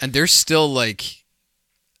 Yeah, and they're still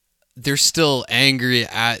angry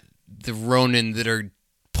at the Ronin that are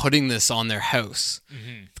putting this on their house,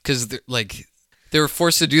 because they were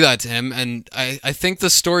forced to do that to him, and I think the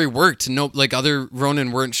story worked. No, like, other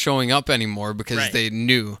Ronin weren't showing up anymore because they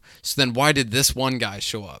knew. So then why did this one guy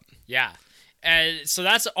show up? Yeah. And so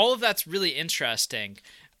that's really interesting.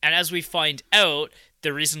 And as we find out,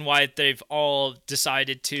 the reason why they've all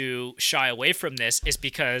decided to shy away from this is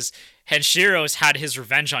because Hanshiro's had his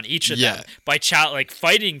revenge on each of them by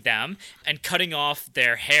fighting them and cutting off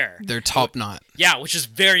their hair. Their top knot. Yeah, which is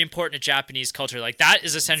very important to Japanese culture. Like, that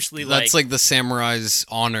is essentially that's like the samurai's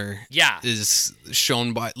honor. Yeah. Is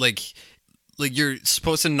shown by like you're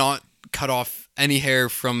supposed to not cut off any hair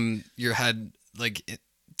from your head,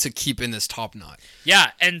 to keep in this top knot.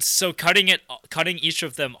 Yeah, and so cutting each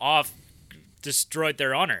of them off destroyed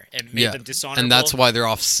their honor and made them dishonorable. And that's why they're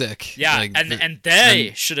off sick. Yeah, and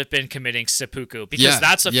they should have been committing seppuku, because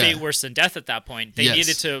that's a fate worse than death at that point. They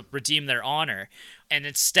needed to redeem their honor, and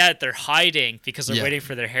instead they're hiding because they're waiting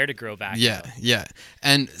for their hair to grow back. Yeah.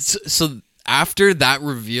 And so after that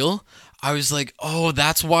reveal, I was like, oh,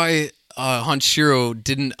 that's why Hanshiro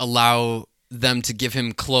didn't allow them to give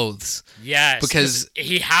him clothes. Yes, because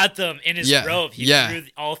he had them in his robe. He threw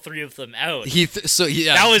all three of them out.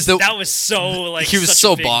 That was so he was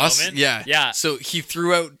so boss. Moment. Yeah. So he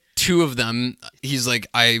threw out two of them. He's like,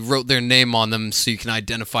 I wrote their name on them so you can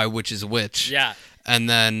identify which is which. Yeah. And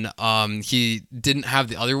then he didn't have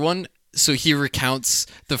the other one, so he recounts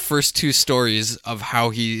the first two stories of how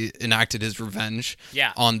he enacted his revenge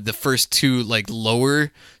on the first two like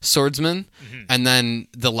lower swordsmen, and then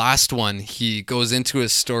the last one he goes into a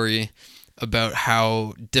story about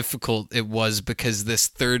how difficult it was because this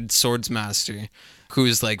third swordsmaster,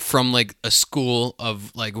 who's like from like a school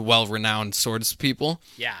of like well-renowned swords people,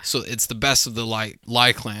 so it's the best of the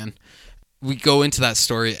Lai clan. We go into that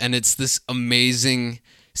story and it's this amazing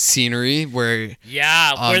scenery where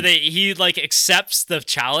he like accepts the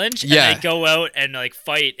challenge and they go out and like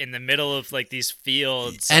fight in the middle of like these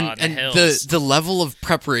fields on the hills. The level of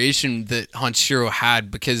preparation that Hanshiro had,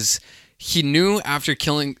 because he knew after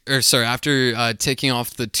taking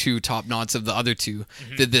off the two top knots of the other two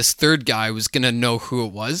that this third guy was gonna know who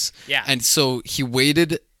it was, and so he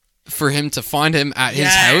waited for him to find him at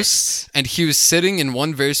his house, and he was sitting in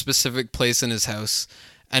one very specific place in his house,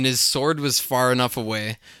 and his sword was far enough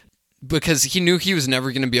away because he knew he was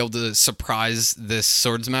never going to be able to surprise this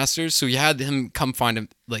swordsmaster, so he had him come find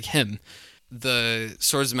him. The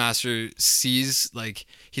swordsmaster sees, like,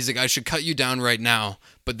 he's like, I should cut you down right now,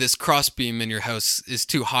 but this crossbeam in your house is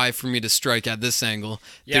too high for me to strike at this angle.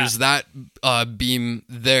 There's that beam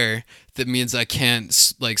there that means I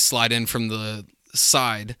can't like slide in from the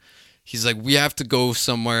side. He's like, we have to go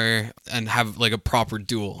somewhere and have like a proper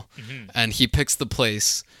duel. And he picks the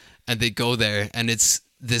place and they go there, and it's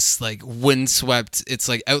this like windswept, it's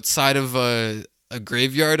like outside of a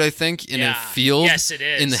graveyard, I think, in a field. Yes, it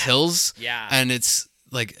is. In the hills. And it's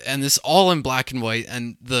like, and it's all in black and white,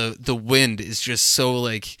 and the wind is just so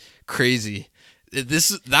like crazy.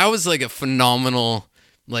 That was like a phenomenal,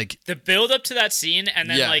 like, the build up to that scene, and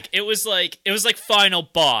then like it was like final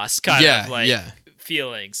boss kind of like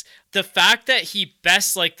feelings. The fact that he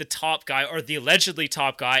bests like the top guy, or the allegedly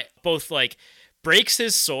top guy, both like breaks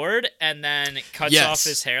his sword and then cuts off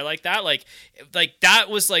his hair like that, like that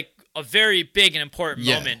was like a very big and important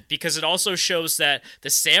moment, because it also shows that the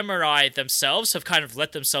samurai themselves have kind of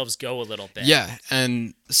let themselves go a little bit.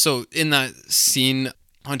 And so in that scene,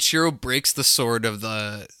 Hanshiro breaks the sword of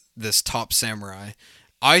this top samurai.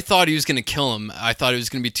 I thought he was going to kill him. I thought it was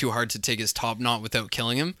going to be too hard to take his top knot without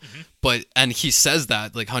killing him. And he says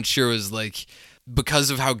that, like, Hanshiro is like,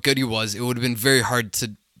 because of how good he was, it would have been very hard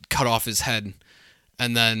to cut off his head.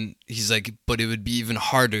 And then he's like, but it would be even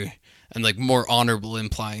harder and like more honorable,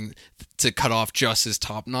 implying to cut off just his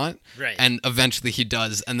top knot. Right. And eventually he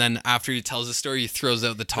does. And then after he tells the story, he throws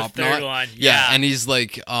out the top knot. Third one. And he's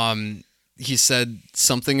like, he said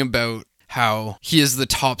something about how he is the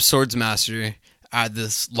top swordsmaster at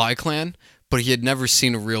this Lai clan, but he had never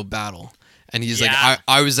seen a real battle. And he's like,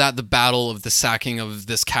 I was at the battle of the sacking of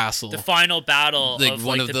this castle. The final battle. Like of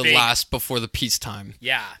one like of the last before the peacetime.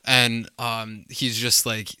 And he's just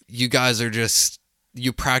like, you guys are just,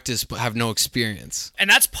 you practice but have no experience. And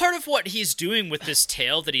that's part of what he's doing with this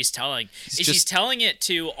tale that he's telling. He's telling it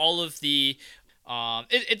to all of the...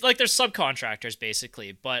 It's like they're subcontractors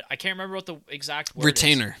basically, but I can't remember what the exact word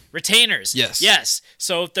is. Retainers. Yes.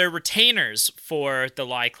 So they're retainers for the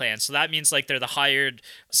Lai clan. So that means like they're the hired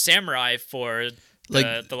samurai for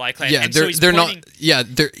the Lai clan. Yeah, and they're so not. Yeah,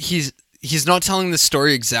 he's not telling the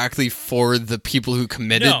story exactly for the people who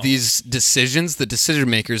committed these decisions, the decision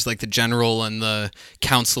makers, like the general and the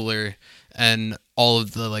counselor and all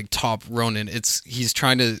of the like top Ronin. He's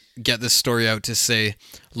trying to get this story out to say,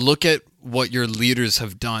 look at what your leaders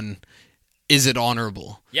have done. Is it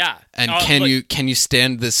honorable? And can you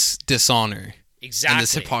stand this dishonor? Exactly. And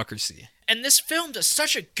this hypocrisy? And this film does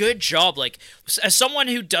such a good job. Like, as someone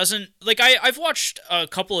who doesn't... Like, I've watched a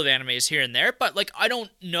couple of animes here and there, but, like, I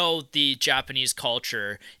don't know the Japanese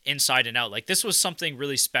culture inside and out. Like, this was something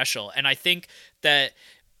really special. And I think that...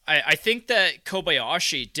 I think that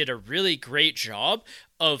Kobayashi did a really great job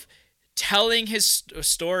of telling his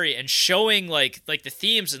story and showing like the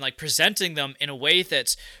themes and like presenting them in a way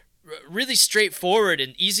that's really straightforward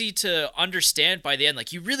and easy to understand by the end.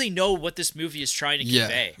 Like, you really know what this movie is trying to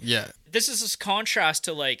convey. This is this contrast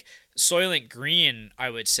to like Soylent Green, I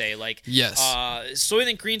would say. Like,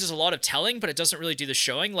 Soylent Green does a lot of telling, but it doesn't really do the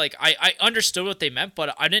showing. Like, I understood what they meant,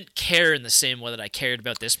 but I didn't care in the same way that I cared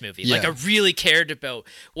about this movie. Like, I really cared about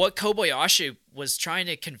what Kobayashi was trying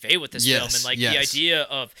to convey with this film, and like the idea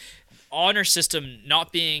of honor system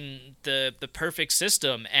not being the perfect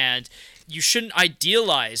system, and you shouldn't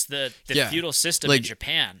idealize the feudal system in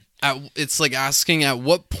Japan. It's like asking, at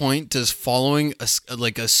what point does following a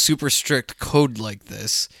super strict code like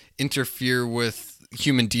this interfere with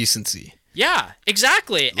human decency? Yeah,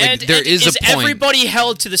 exactly. Like, there is a point. Everybody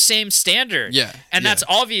held to the same standard? And yeah. that's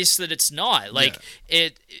obvious that it's not. Like,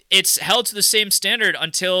 it's held to the same standard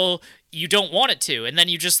until you don't want it to, and then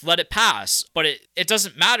you just let it pass. But it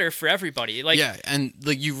doesn't matter for everybody. Like, yeah, and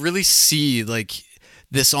like you really see like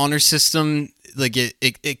this honor system, like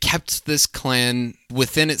it kept this clan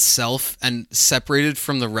within itself and separated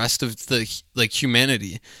from the rest of the like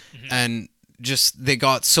humanity, and just they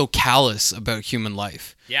got so callous about human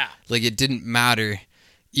life. Yeah, like it didn't matter.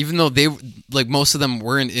 Even though they, like most of them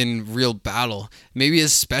weren't in real battle, maybe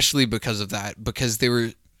especially because of that, because they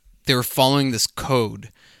were following this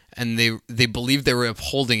code, and they believed they were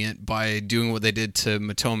upholding it by doing what they did to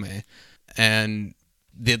Matome, and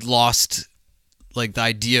they'd lost like the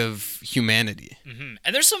idea of humanity.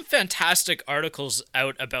 And there's some fantastic articles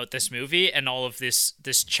out about this movie and all of this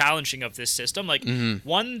challenging of this system. Like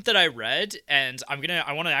one that I read, and I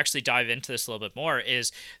want to actually dive into this a little bit more,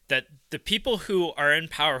 is that the people who are in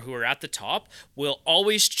power, who are at the top, will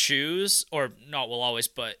always choose, or not will always,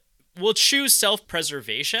 but will choose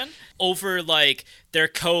self-preservation over like their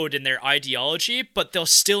code and their ideology, but they'll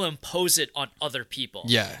still impose it on other people.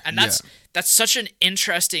 Yeah, and that's such an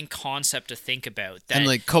interesting concept to think about. That, and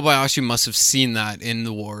like Kobayashi must have seen that in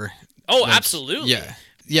the war. Oh, like, absolutely.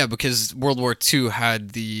 Yeah, because World War II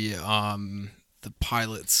had the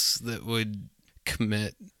pilots that would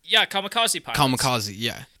commit. Yeah, kamikaze pilots. Kamikaze,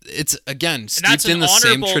 yeah. It's again steeped in the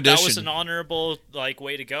same tradition. That was an honorable like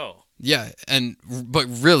way to go. Yeah, but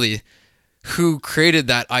really, who created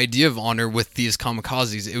that idea of honor with these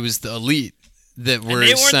kamikazes? It was the elite that were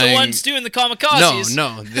saying... they weren't the ones doing the kamikazes.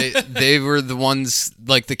 No, they were the ones,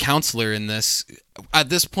 like the counselor in this. At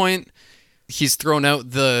this point, he's thrown out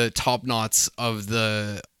the top knots of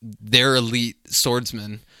their elite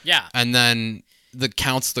swordsmen. Yeah. And then the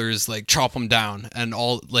counselors, like, chop them down. And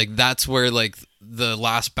all, like, that's where, like, the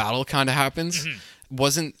last battle kind of happens.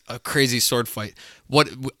 Wasn't a crazy sword fight. What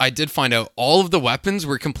I did find out, all of the weapons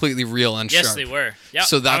were completely real and sharp. Yes, they were. Yeah.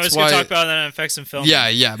 So that's I was why going to talk about that in effects and film.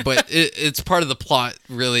 Yeah, but it's part of the plot.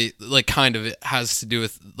 Really, like kind of, it has to do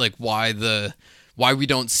with like why we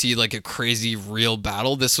don't see like a crazy real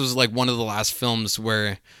battle. This was like one of the last films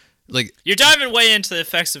where, like, you're diving way into the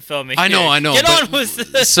effects of filming. I know. Get on with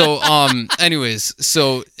it. So, anyways,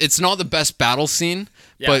 so it's not the best battle scene.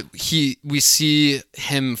 Yeah. But we see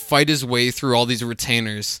him fight his way through all these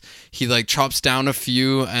retainers. He like chops down a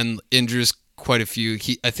few and injures quite a few.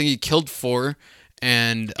 I think he killed 4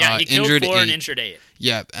 and he killed injured 4 8. and injured 8.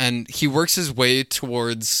 Yeah, and he works his way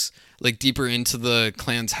towards like deeper into the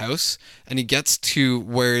clan's house, and he gets to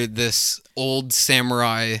where this old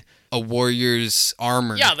samurai, a warrior's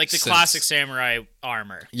armor. Yeah, like the sits. classic samurai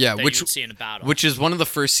armor. Yeah, that which you would see in a battle. Which is one of the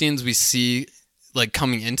first scenes we see, like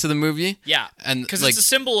coming into the movie. Yeah, and because like, it's a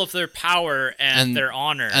symbol of their power and their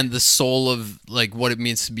honor and the soul of like what it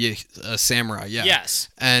means to be a samurai. Yeah. Yes.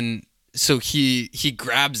 And so he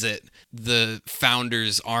grabs it, the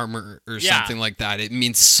founder's armor or something like that. It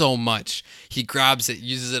means so much. He grabs it,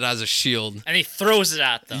 uses it as a shield, and he throws it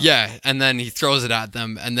at them. Yeah, and then he throws it at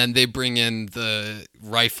them, and then they bring in the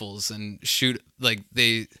rifles and shoot. Like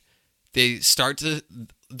they start to.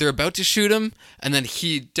 They're about to shoot him, and then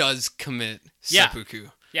he does commit seppuku.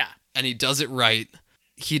 Yeah. And he does it right.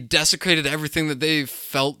 He desecrated everything that they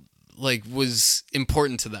felt like was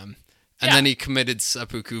important to them. And then he committed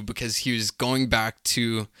seppuku because he was going back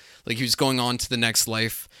to, like, he was going on to the next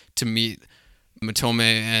life to meet Matome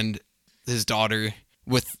and his daughter,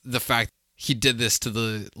 with the fact he did this to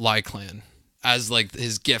the Lai clan as, like,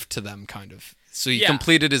 his gift to them, kind of. So he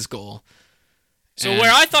completed his goal. So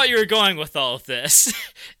where I thought you were going with all of this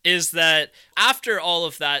is that after all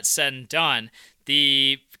of that said and done,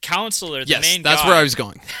 the counselor, the main guy... Yes, that's where I was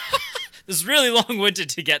going. This is really long-winded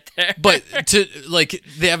to get there. But,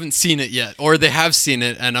 they haven't seen it yet. Or they have seen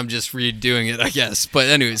it, and I'm just redoing it, I guess. But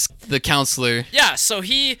anyways, the counselor... Yeah, so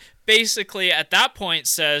he basically, at that point,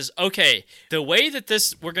 says, okay, the way that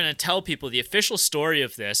we're going to tell people, the official story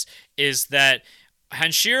of this, is that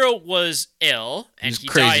Hanshiro was ill, and he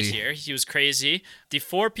died here. He was crazy. The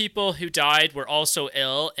 4 people who died were also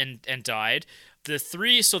ill and died. The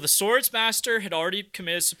 3, so the swords master had already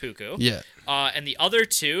committed seppuku. Yeah. And the other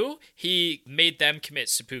 2, he made them commit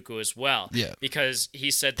seppuku as well. Yeah. Because he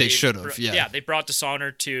said they should have. Yeah, they brought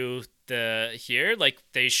dishonor to here. Like,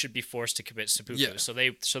 they should be forced to commit seppuku. Yeah. So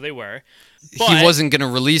they were. But he wasn't going to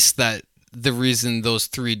release that. The reason those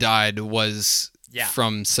 3 died was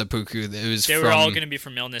from seppuku. They were all going to be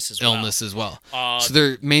from illness as well. So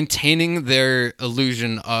they're maintaining their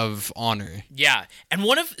illusion of honor. Yeah. And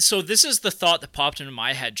so this is the thought that popped into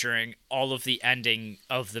my head during all of the ending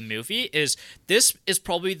of the movie, is this is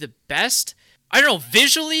probably the best, I don't know,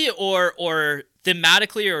 visually or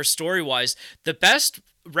thematically or story-wise, the best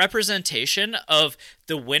representation of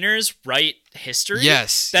the winners write history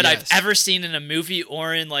that I've ever seen in a movie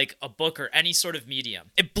or in like a book or any sort of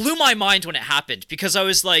medium. It blew my mind when it happened because I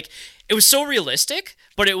was like, it was so realistic,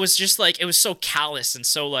 but it was just like, it was so callous and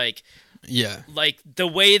so like, like the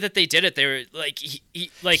way that they did it, they were like,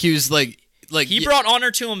 he was like he brought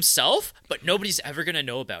honor to himself, but nobody's ever gonna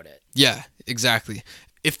know about it. Yeah, exactly.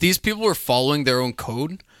 If these people were following their own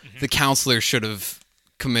code, the counselor should have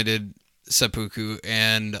committed seppuku,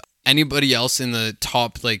 and anybody else in the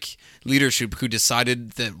top like leadership who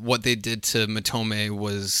decided that what they did to Matome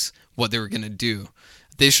was what they were going to do,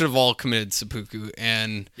 they should have all committed seppuku.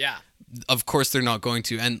 And of course they're not going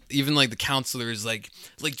to. And even like the counselor is like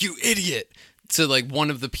you idiot to like one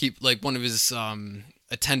of the people, like one of his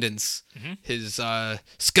attendants, his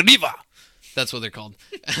scriba, that's what they're called.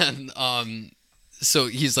 And so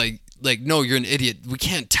he's like no, you're an idiot, we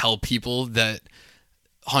can't tell people that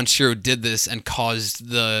Hanshiro did this and caused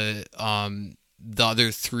the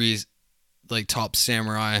other three like top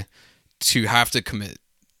samurai to have to commit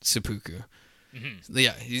seppuku.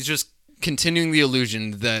 Yeah, he's just continuing the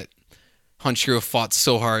illusion that Hanshiro fought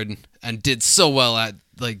so hard and did so well at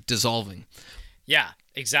like dissolving. Yeah,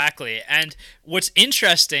 exactly. And what's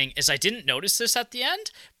interesting is I didn't notice this at the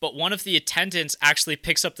end, but one of the attendants actually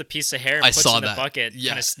picks up the piece of hair and puts it in the bucket,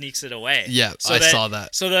 kind of sneaks it away. Yeah, so I saw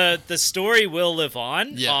that. So the story will live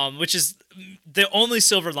on, which is the only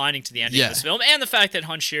silver lining to the ending of this film, and the fact that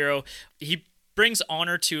Hanshiro, he brings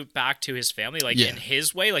honor back to his family, like in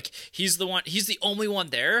his way. Like he's the only one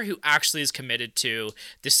there who actually is committed to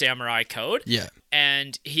the samurai code. Yeah.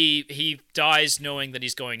 And he dies knowing that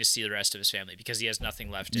he's going to see the rest of his family because he has nothing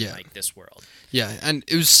left in like this world. Yeah, and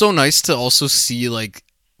it was so nice to also see like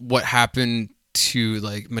what happened to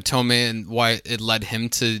like Matome and why it led him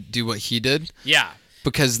to do what he did. Yeah.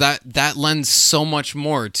 Because that lends so much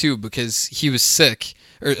more too, because he was sick.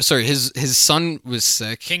 Or sorry, his son was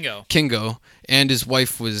sick. Kingo, and his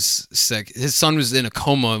wife was sick. His son was in a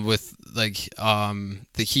coma with like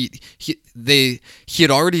the heat. He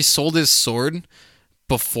had already sold his sword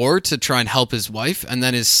before to try and help his wife, and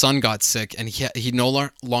then his son got sick, and he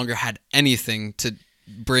no longer had anything to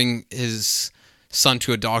bring his son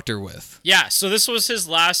to a doctor with. Yeah, so this was his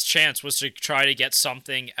last chance, was to try to get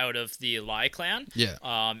something out of the Lai clan. Yeah.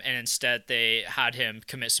 And instead they had him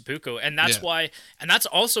commit seppuku. And that's why, and that's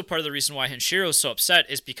also part of the reason why Hanshiro is so upset,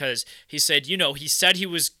 is because he said, he said he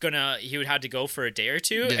would have to go for a day or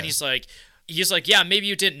two. Yeah. And he's like, yeah, maybe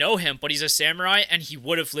you didn't know him, but he's a samurai and he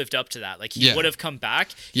would have lived up to that. Like he would have come back.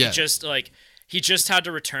 Yeah. He just had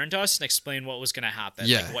to return to us and explain what was going to happen,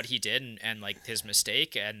 like what he did and like his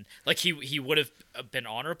mistake, and like he would have been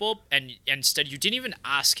honorable. And instead, you didn't even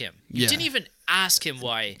ask him. You didn't even ask him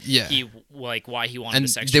why he wanted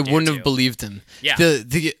this extra. They wouldn't have believed him. Yeah.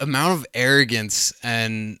 The amount of arrogance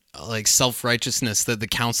and like self-righteousness that the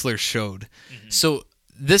counselor showed. Mm-hmm. So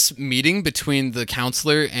this meeting between the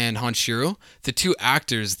counselor and Hanshiro, the two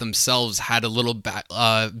actors themselves had a little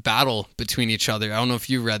battle between each other. I don't know if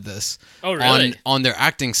you read this. Oh, really? On their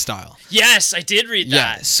acting style. Yes, I did read that.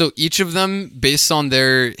 Yeah, so each of them, based on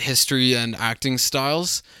their history and acting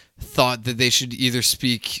styles, thought that they should either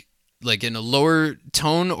speak like in a lower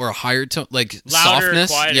tone or a higher tone, like louder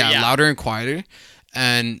softness. And quieter, yeah, louder and quieter.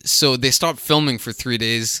 And so they stopped filming for 3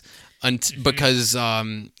 days. Because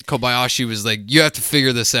Kobayashi was like, you have to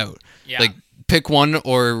figure this out. Yeah. Like, pick one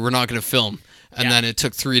or we're not going to film. And then it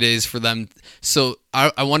took 3 days for them. So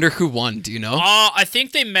I wonder who won. Do you know? I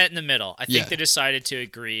think they met in the middle. I think they decided to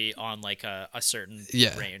agree on like a certain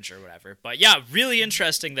range or whatever. But yeah, really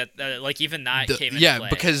interesting that like even that came into play.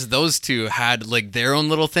 Because those two had like their own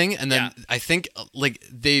little thing. And then I think like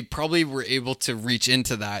they probably were able to reach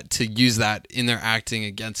into that to use that in their acting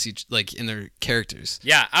against each, like in their characters.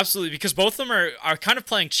 Yeah, absolutely. Because both of them are kind of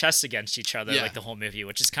playing chess against each other like the whole movie,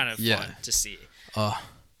 which is kind of fun to see.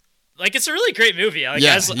 Like, it's a really great movie. Like,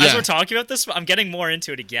 as we're talking about this, I'm getting more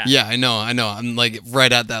into it again. Yeah, I know. I'm, like,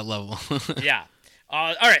 right at that level. Yeah.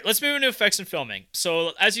 All right, let's move into effects and filming.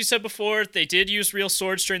 So, as you said before, they did use real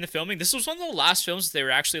swords during the filming. This was one of the last films they were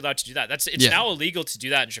actually allowed to do that. It's now illegal to do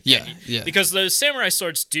that in Japan. Because the samurai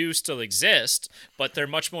swords do still exist, but they're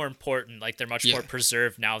much more important. Like, they're much more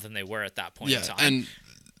preserved now than they were at that point in time. And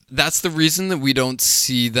that's the reason that we don't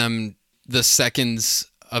see them, the seconds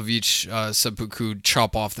of each seppuku,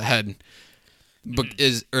 chop off the head.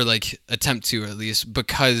 is or like attempt to at least,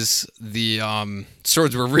 because the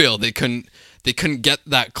swords were real. They couldn't get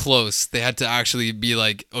that close. They had to actually be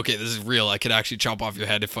like, okay, this is real. I could actually chop off your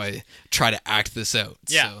head if I try to act this out.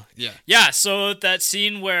 Yeah. So, yeah. Yeah, so that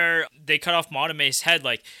scene where they cut off Motome's head,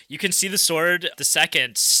 like, you can see the sword, the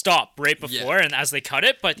second, stop right before, and as they cut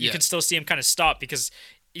it, but you can still see him kind of stop because,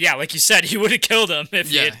 yeah, like you said, he would have killed him if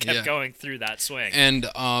he had kept going through that swing. And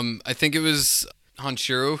I think it was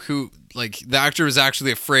Hanshiro who, like, the actor was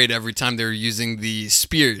actually afraid every time they were using the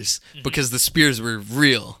spears because the spears were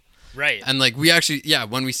real. Right. And, like, we actually,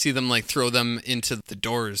 when we see them, like, throw them into the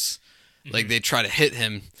doors, like, they try to hit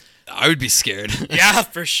him, I would be scared. Yeah,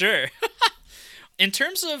 for sure. In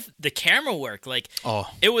terms of the camera work, like,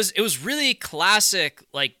 it was really classic,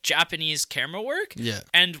 like, Japanese camera work. Yeah.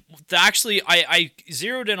 And actually, I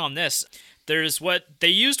zeroed in on this. There's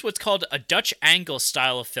what's called a Dutch angle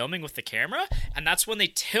style of filming with the camera, and that's when they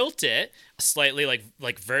tilt it slightly,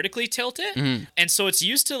 like vertically tilt it, and so it's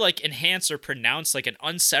used to like enhance or pronounce like an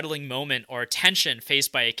unsettling moment or tension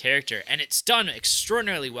faced by a character, and it's done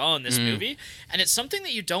extraordinarily well in this movie, and it's something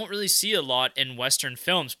that you don't really see a lot in Western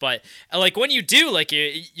films, but like when you do, like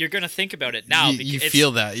you're gonna think about it now. You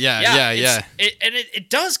feel that, yeah. It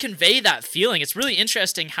does convey that feeling. It's really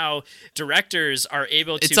interesting how directors are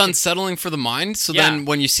able to. It's unsettling for the mind, so then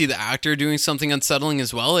when you see the actor doing something unsettling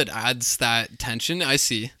as well, it adds that tension. I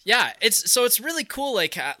see. Yeah, it's really cool,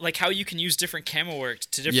 like how you can use different camera work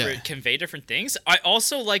to convey different things. I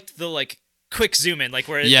also liked the like quick zoom in, like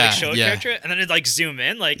where it like show a character and then it like zoom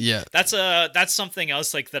in, like that's something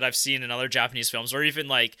else like that I've seen in other Japanese films, or even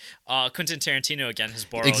like Quentin Tarantino again has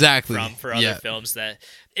borrowed from for other films. That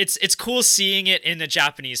it's cool seeing it in a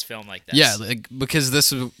Japanese film like this. Yeah, like, because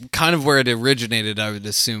this is kind of where it originated, I would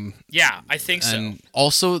assume. Yeah, I think so. And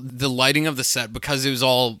also the lighting of the set, because it was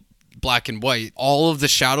all black and white, all of the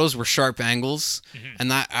shadows were sharp angles, and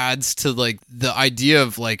that adds to like the idea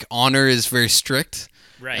of like honor is very strict,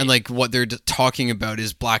 right? And like what they're talking about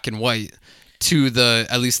is black and white to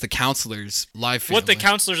at least the counselors' live family. What the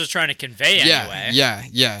counselors are trying to convey anyway.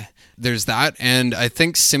 Yeah. There's that, and I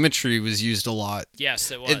think symmetry was used a lot. Yes,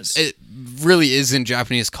 it was. It really is in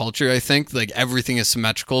Japanese culture, I think. Like, everything is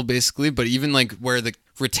symmetrical, basically, but even, like, where the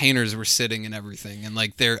retainers were sitting and everything, and,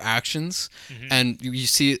 like, their actions. And you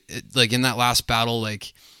see, like, in that last battle,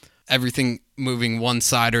 like, everything moving one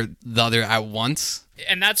side or the other at once.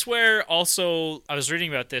 And that's where, also, I was reading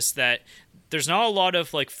about this, that there's not a lot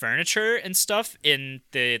of like furniture and stuff in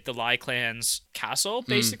the Lai clan's castle,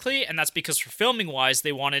 basically, and that's because for filming wise,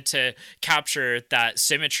 they wanted to capture that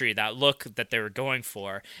symmetry, that look that they were going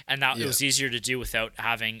for, and that it was easier to do without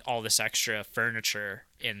having all this extra furniture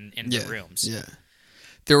in the rooms. Yeah,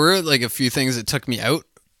 there were like a few things that took me out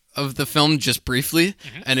of the film just briefly,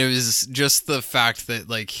 and it was just the fact that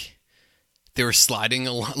like they were sliding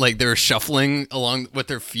along, like they were shuffling along with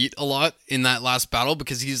their feet a lot in that last battle,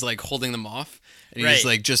 because he's like holding them off and he's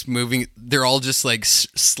like just moving. They're all just like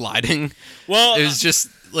sliding. Well, it was just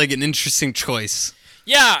like an interesting choice.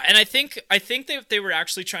 Yeah, and I think they were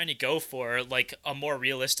actually trying to go for like a more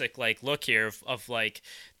realistic like look here of like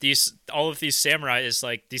all of these samurai is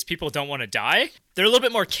like these people don't want to die. They're a little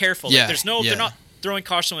bit more careful. Yeah, like, they're not throwing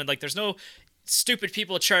caution when like there's no stupid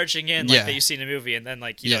people charging in like that you see in a movie, and then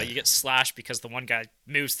like you know you get slashed because the one guy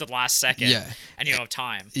moves the last second and you don't have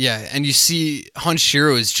time. Yeah, and you see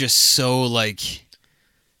Hanshiro is just so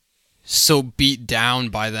beat down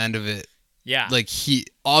by the end of it. Yeah, like he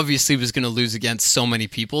obviously was going to lose against so many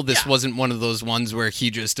people. This wasn't one of those ones where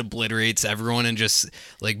he just obliterates everyone and just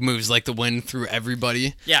like moves like the wind through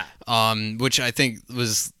everybody. Yeah, which I think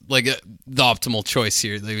was like the optimal choice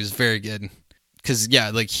here. Like, it was very good. Because,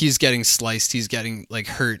 like, he's getting sliced, he's getting, like,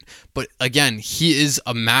 hurt. But, again, he is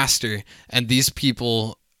a master, and these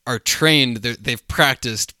people are trained, they've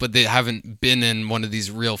practiced, but they haven't been in one of these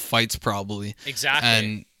real fights, probably. Exactly.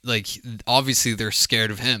 And, like, obviously they're scared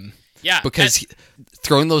of him. Yeah. Because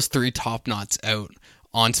throwing those 3 top knots out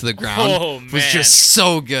onto the ground was just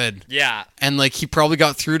so good. Yeah. And, like, he probably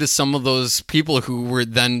got through to some of those people who were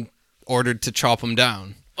then ordered to chop him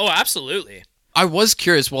down. Oh, absolutely. I was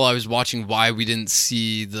curious while I was watching why we didn't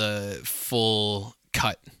see the full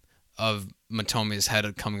cut of Motome's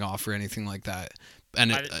head coming off or anything like that.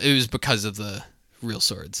 And it was because of the real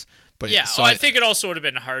swords. But yeah, so I think it also would have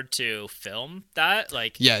been hard to film that.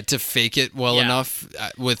 Like, to fake it well enough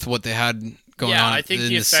with what they had going on. Yeah, I think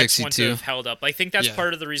the effects wouldn't have held up. I think that's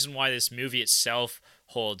part of the reason why this movie itself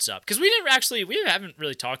holds up. Because we haven't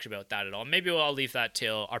really talked about that at all. Maybe I'll leave that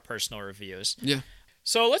till our personal reviews. Yeah.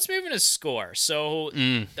 So let's move into score. So,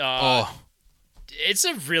 did it's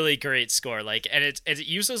a really great score. Like, and it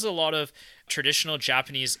uses a lot of traditional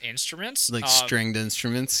Japanese instruments, like stringed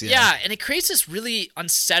instruments. Yeah, and it creates this really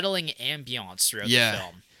unsettling ambiance throughout the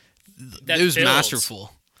film. It was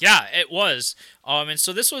masterful. Yeah, it was. And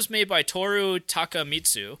so this was made by Toru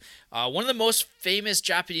Takamitsu, one of the most famous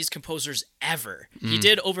Japanese composers ever. He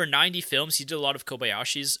did over 90 films. He did a lot of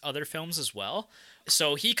Kobayashi's other films as well.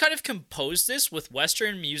 So he kind of composed this with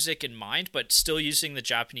Western music in mind, but still using the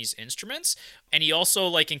Japanese instruments. And he also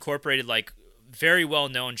like incorporated like very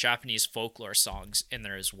well-known Japanese folklore songs in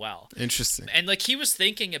there as well. Interesting. And like he was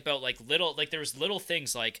thinking about like there was little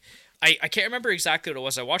things like I can't remember exactly what it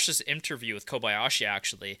was. I watched this interview with Kobayashi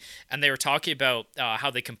actually, and they were talking about how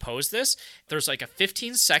they composed this. There's like a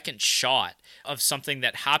 15-second shot of something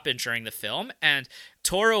that happened during the film, and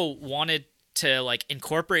Toro wanted to like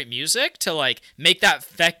incorporate music to like make that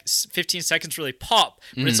 15 seconds really pop,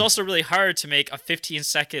 but it's also really hard to make a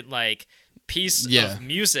 15-second like piece of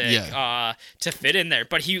music to fit in there.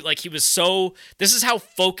 But he was so, this is how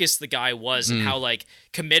focused the guy was and how like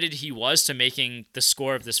committed he was to making the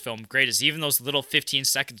score of this film great, is even those little 15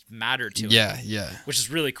 seconds mattered to him, which is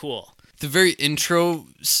really cool. The very intro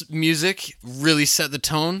music really set the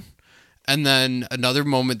tone. And then another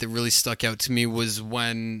moment that really stuck out to me was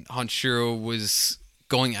when Hanshiro was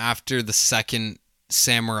going after the second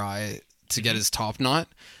samurai to get his top knot.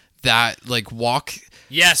 That like walk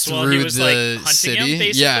well, he was like hunting city. Him,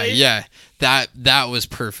 basically. Yeah. That was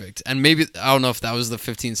perfect. And maybe, I don't know if that was the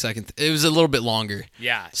 15-second. It was a little bit longer.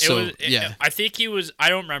 Yeah. I think he was, I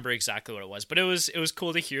don't remember exactly what it was, but it was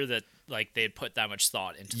cool to hear that like they had put that much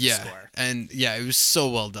thought into the score. And it was so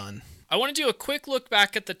well done. I want to do a quick look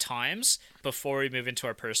back at the times before we move into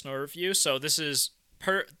our personal review. So this is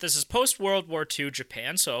post World War II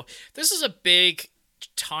Japan. So this is a big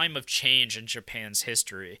time of change in Japan's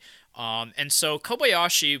history. And so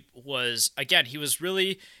Kobayashi he was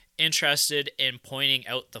really interested in pointing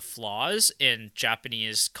out the flaws in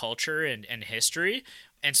Japanese culture and history.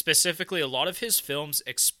 And specifically, a lot of his films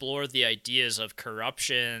explore the ideas of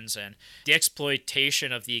corruptions and the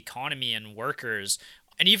exploitation of the economy and workers,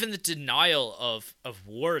 and even the denial of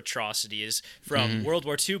war atrocities from World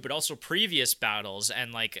War II, but also previous battles,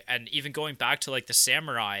 and even going back to like the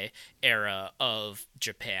samurai era of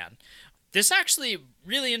Japan. This actually,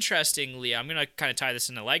 really interestingly, I'm going to kind of tie this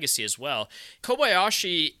into legacy as well.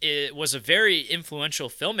 Kobayashi was a very influential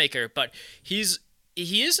filmmaker, but he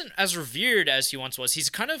isn't as revered as he once was.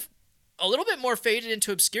 He's kind of a little bit more faded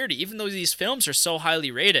into obscurity, even though these films are so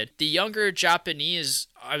highly rated. The younger Japanese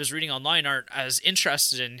I was reading online aren't as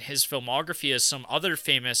interested in his filmography as some other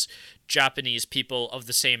famous Japanese people of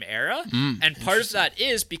the same era. And part of that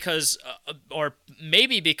is because, or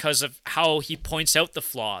maybe because of how he points out the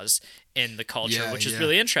flaws in the culture, which is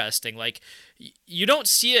really interesting. Like, you don't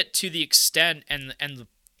see it to the extent and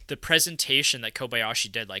the presentation that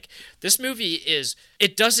Kobayashi did. Like, this movie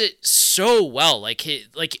it does it so well. Like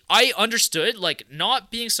I understood, like,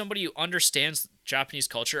 not being somebody who understands Japanese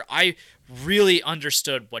culture, I really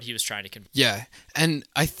understood what he was trying to convey. Yeah, and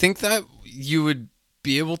I think that you would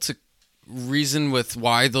be able to reason with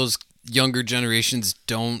why those younger generations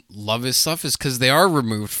don't love his stuff is because they are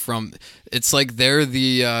removed from, it's like they're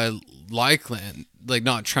the Lai clan, like,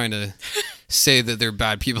 not trying to say that they're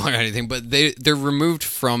bad people or anything, but they're removed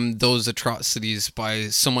from those atrocities by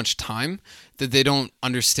so much time that they don't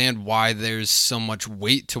understand why there's so much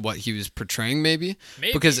weight to what he was portraying, maybe.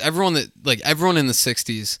 Because everyone in the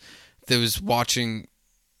 60s that was watching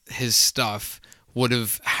his stuff would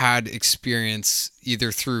have had experience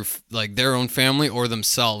either through like their own family or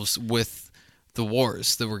themselves with the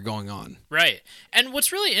wars that were going on. Right. And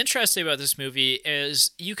what's really interesting about this movie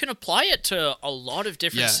is you can apply it to a lot of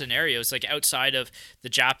different scenarios, like outside of the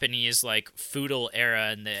Japanese like feudal era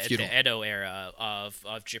and the Edo era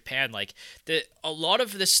of Japan. Like, a lot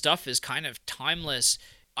of this stuff is kind of timeless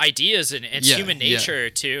ideas, and it's human nature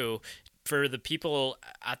too, for the people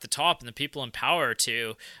at the top and the people in power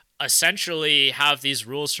to essentially have these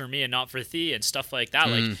rules for me and not for thee and stuff like that.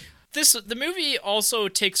 Like, the movie also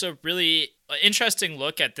takes a really interesting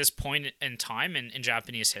look at this point in time in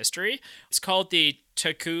Japanese history. It's called the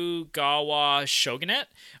Tokugawa Shogunate.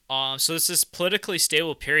 So this is politically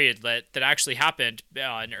stable period that actually happened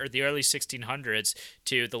in the early 1600s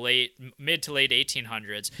to the mid to late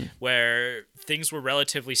 1800s, where things were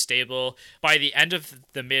relatively stable. By the end of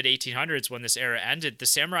the mid 1800s, when this era ended, the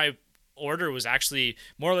samurai order was actually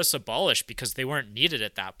more or less abolished because they weren't needed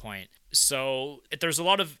at that point. So there's a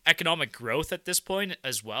lot of economic growth at this point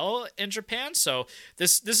as well in Japan. So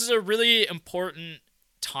this is a really important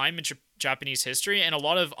time in Japanese history, and a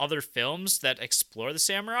lot of other films that explore the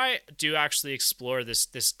samurai do actually explore this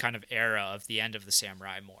kind of era of the end of the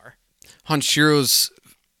samurai more. Hanshiro's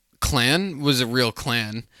clan was a real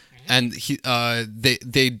clan, and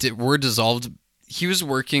were dissolved. He was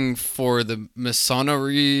working for the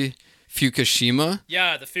Masanori Fukushima.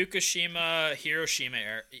 Yeah, the Fukushima, Hiroshima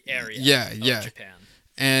area of Japan.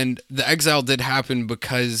 And the exile did happen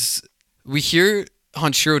because we hear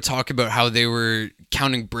Hanshiro talk about how they were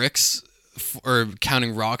counting bricks or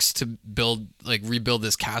counting rocks to rebuild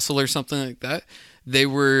this castle or something like that. They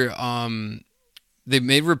were they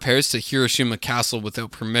made repairs to Hiroshima Castle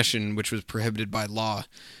without permission, which was prohibited by law.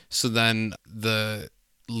 So then the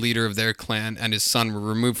leader of their clan and his son were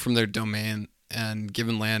removed from their domain and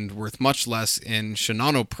given land worth much less in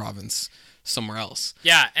Shinano province, somewhere else.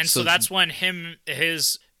 Yeah, and so that's when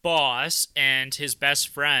his boss and his best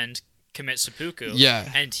friend commit seppuku. Yeah.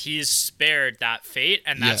 And he's spared that fate,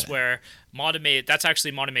 and that's where that's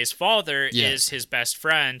actually Motome's father is his best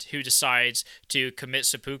friend who decides to commit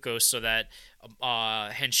seppuku so that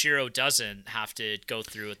Henshiro doesn't have to go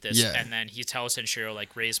through with this, and then he tells Henshiro,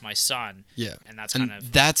 like, raise my son. Yeah. And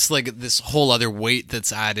that's like this whole other weight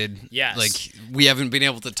that's added. Yes. Like, we haven't been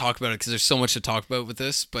able to talk about it because there's so much to talk about with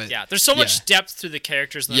this, but yeah, there's so much depth to the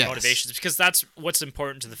characters and their motivations, because that's what's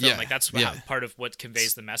important to the film. Like, that's part of what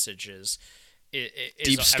conveys the message is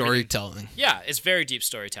deep storytelling. Everything. Yeah, it's very deep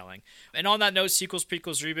storytelling. And on that note, sequels,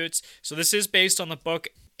 prequels, reboots. So this is based on the book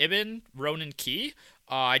Ibn Ronan Key.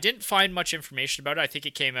 I didn't find much information about it. I think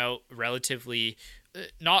it came out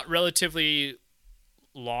not relatively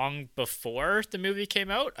long before the movie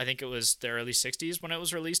came out. I think it was the early 60s when it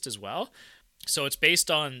was released as well. So it's based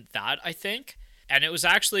on that, I think. And it was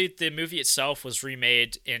actually, the movie itself was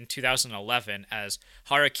remade in 2011 as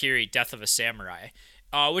Harakiri, Death of a Samurai,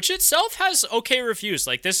 which itself has okay reviews.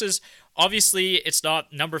 Like, this is, obviously, it's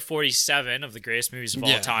not number 47 of the greatest movies of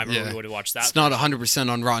all time, or we would have watched that. It's not 100%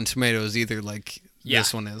 on Rotten Tomatoes either, like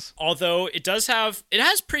this one is. Although it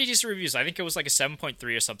has pretty decent reviews. I think it was like a 7.3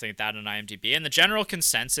 or something like that on IMDb. And the general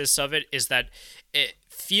consensus of it is that it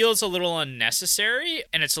feels a little unnecessary,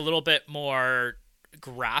 and it's a little bit more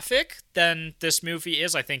graphic than this movie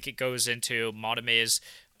is. I think it goes into Motome's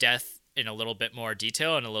death in a little bit more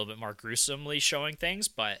detail and a little bit more gruesomely showing things.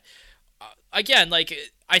 But again, like,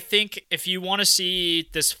 I think if you want to see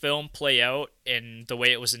this film play out in the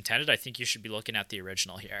way it was intended, I think you should be looking at the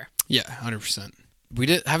original here. Yeah, 100%. We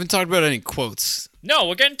haven't talked about any quotes. No,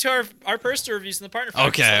 we'll get into our personal reviews in the partner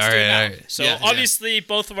factors. Okay, all right. So obviously,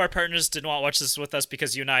 both of our partners did not watch this with us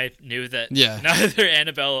because you and I knew that neither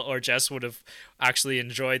Annabelle or Jess would have actually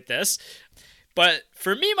enjoyed this. But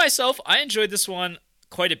for me, myself, I enjoyed this one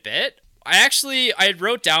quite a bit. I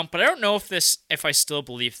wrote down, but I don't know if I still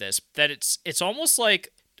believe this, that it's almost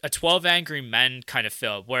like a 12 Angry Men kind of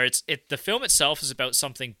film, where the film itself is about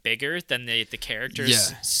something bigger than the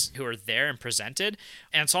characters who are there and presented,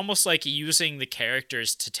 and it's almost like using the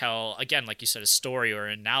characters to tell, again, like you said, a story or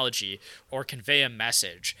an analogy or convey a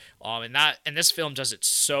message. And this film does it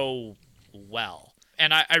so well.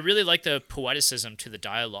 And I really like the poeticism to the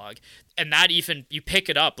dialogue, and that even you pick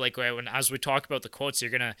it up like as we talk about the quotes, you're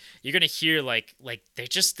gonna hear like they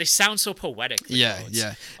sound so poetic.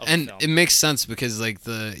 And it makes sense because like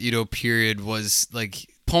the Edo period was like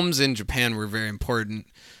poems in Japan were very important,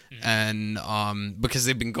 and because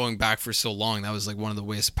they've been going back for so long, that was like one of the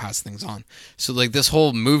ways to pass things on. So like this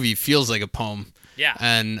whole movie feels like a poem,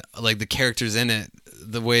 and like the characters in it,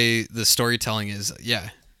 the way the storytelling is,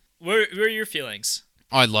 What were your feelings?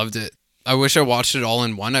 Oh, I loved it. I wish I watched it all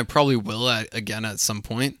in one. I probably will again at some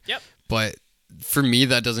point. Yep. But for me,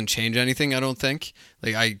 that doesn't change anything, I don't think.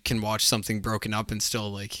 Like, I can watch something broken up and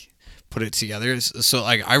still, like, put it together. So,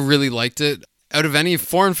 like, I really liked it. Out of any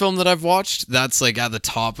foreign film that I've watched, that's, like, at the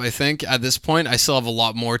top, I think. At this point, I still have a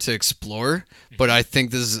lot more to explore. But I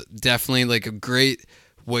think this is definitely, like, a great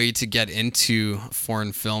way to get into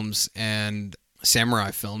foreign films and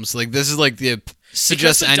samurai films. Like, this is, like,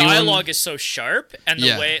 because the dialogue is so sharp, and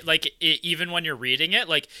the way, like, even when you're reading it,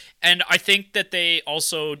 like, and I think that they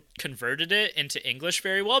also converted it into English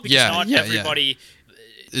very well, because not everybody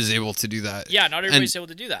is able to do that. Yeah, not everybody's able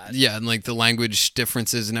to do that. Yeah, and like the language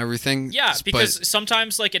differences and everything. Yeah, because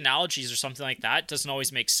sometimes like analogies or something like that doesn't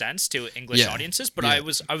always make sense to English audiences, but I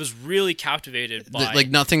was really captivated by like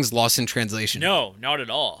nothing's lost in translation. No, not at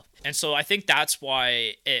all. And so I think that's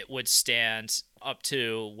why it would stand up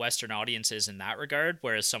to Western audiences in that regard,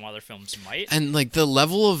 whereas some other films might. And like the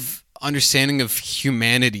level of understanding of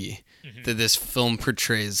humanity that this film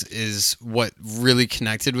portrays is what really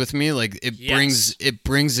connected with me. Like it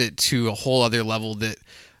brings it to a whole other level that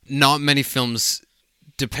not many films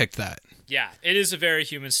depict that. Yeah, it is a very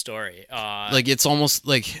human story. Like it's almost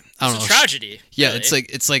like I don't know, it's a tragedy. Yeah, really.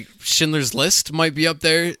 it's like Schindler's List might be up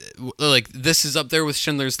there. Like this is up there with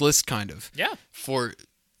Schindler's List, kind of. Yeah. For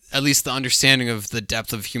at least the understanding of the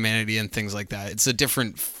depth of humanity and things like that. It's a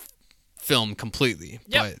different film completely.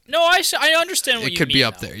 Yeah. But no, I understand what you mean. It could be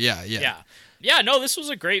up though. there. Yeah. Yeah, no, this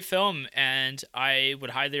was a great film, and I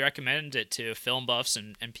would highly recommend it to film buffs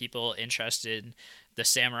and people interested in the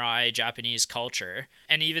samurai Japanese culture.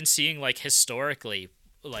 And even seeing, like, historically,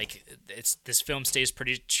 like, this film stays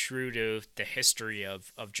pretty true to the history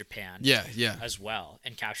of Japan. Yeah. As well,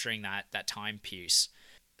 and capturing that timepiece.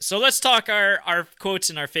 So let's talk our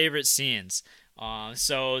quotes and our favorite scenes.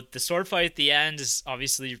 So the sword fight at the end is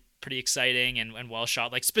obviously pretty exciting and well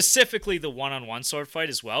shot, like specifically the one-on-one sword fight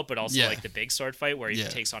as well, but also like the big sword fight where he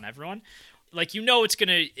takes on everyone. Like, you know, it's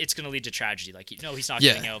gonna lead to tragedy. Like, you know, he's not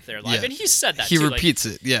getting out there alive, and he said that he too. repeats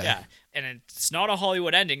it. And it's not a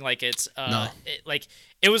Hollywood ending. Like, it's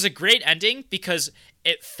it was a great ending because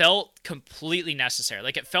it felt completely necessary.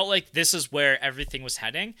 Like, it felt like this is where everything was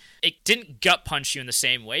heading. It didn't gut punch you in the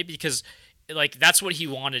same way because, like, that's what he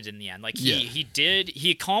wanted in the end. Like,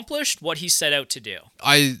 he accomplished what he set out to do.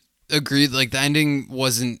 I agreed. Like, the ending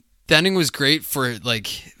was great for, like,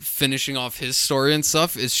 finishing off his story and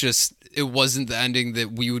stuff. It's just, it wasn't the ending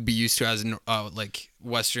that we would be used to as an, like,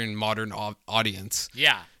 Western modern audience.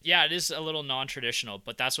 Yeah, it is a little non-traditional,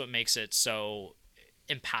 but that's what makes it so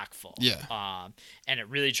impactful. Yeah. And it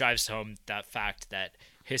really drives home that fact that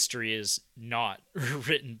history is not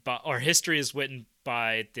written by, or history is written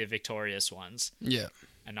by the victorious ones. Yeah.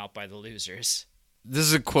 And not by the losers. This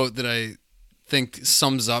is a quote that I think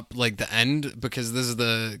sums up, like, the end, because this is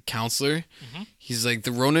the counselor. Mm-hmm. He's like,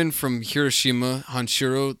 the Ronin from Hiroshima,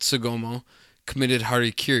 Hanshiro Tsugomo, committed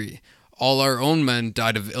Harakiri. All our own men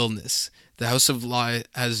died of illness. The House of Lie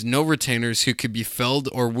has no retainers who could be felled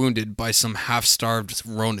or wounded by some half-starved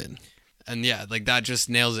Ronin. And yeah, like, that just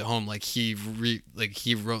nails it home. Like, he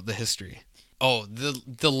wrote the history. Oh,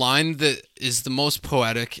 the line that is the most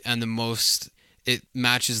poetic and the most, it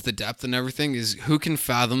matches the depth and everything, is, who can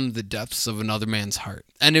fathom the depths of another man's heart?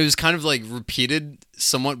 And it was kind of, like, repeated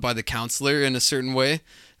somewhat by the counselor in a certain way.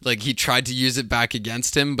 Like, he tried to use it back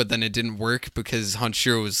against him, but then it didn't work because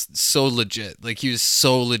Hanshiro was so legit. Like, he was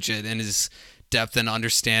so legit in his depth and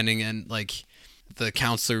understanding, and, like, the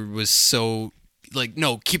counselor was so, like,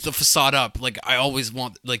 no, keep the facade up. Like, I always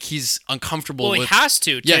want, like, he's uncomfortable. Well, he has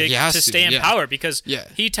to stay in power, because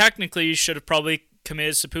he technically should have probably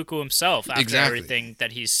committed seppuku himself after everything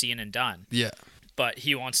that he's seen and done. Yeah. But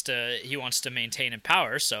he wants to maintain in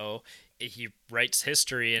power, so he writes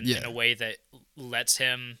history in a way that lets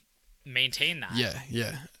him maintain that.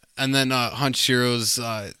 Yeah. And then Hanshiro's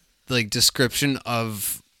like, description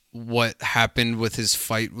of what happened with his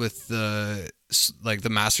fight with the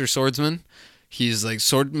master swordsman. He's like,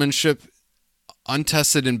 swordsmanship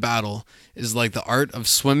untested in battle is like the art of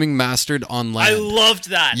swimming mastered on land. I loved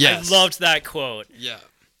that. Yes. I loved that quote. Yeah.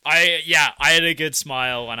 I had a good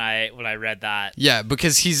smile when I read that. Yeah,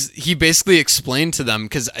 because he basically explained to them,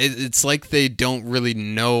 because it's like they don't really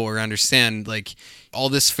know or understand, like, all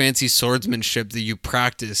this fancy swordsmanship that you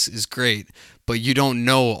practice is great, but you don't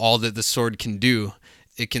know all that the sword can do.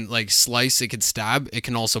 It can, like, slice, it can stab, it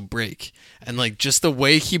can also break. And, like, just the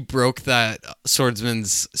way he broke that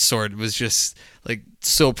swordsman's sword was just, like,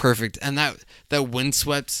 so perfect. And that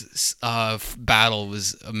windswept battle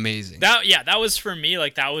was amazing. That was, for me,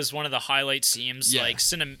 like, that was one of the highlight scenes. Like,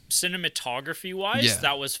 cinematography wise,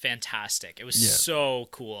 that was fantastic. It was so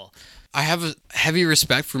cool. I have a heavy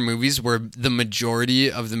respect for movies where the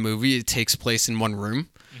majority of the movie takes place in one room,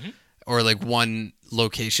 or, like, one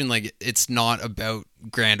location. Like, it's not about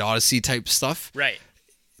Grand Odyssey type stuff, right?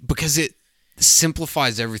 Because it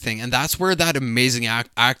simplifies everything, and that's where that amazing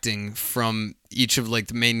acting from each of, like,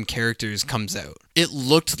 the main characters comes out. It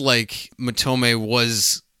looked like Matome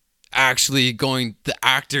was actually going, the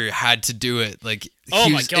actor had to do it. Like,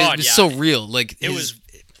 my God, it was so real. Like, it was.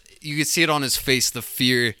 You could see it on his face, the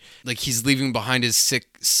fear. Like, he's leaving behind his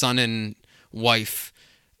sick son and wife,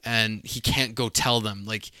 and he can't go tell them.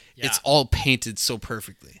 Like, it's all painted so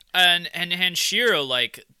perfectly. And Hanshiro,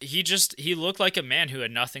 like, he looked like a man who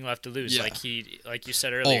had nothing left to lose. Like you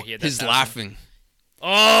said earlier, he had that his laughing.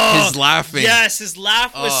 His laughing. Yes, his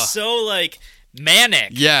laugh was so, like, manic.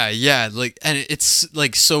 Yeah. Like, and it's,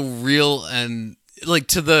 like, so real, and, like,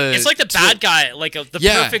 it's like the bad guy, like the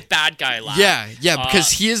perfect bad guy laugh. Yeah,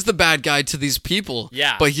 because he is the bad guy to these people.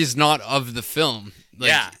 Yeah. But he's not of the film.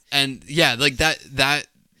 Like, and like that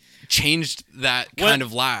changed that kind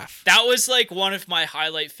of laugh. That was like one of my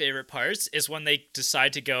highlight favorite parts is when they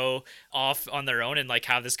decide to go off on their own and like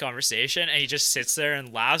have this conversation, and he just sits there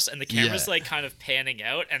and laughs, and the camera's like kind of panning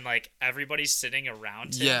out, and like everybody's sitting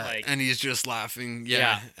around him. Yeah, like, and he's just laughing.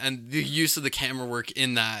 Yeah. And the use of the camera work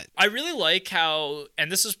in that. I really like how, and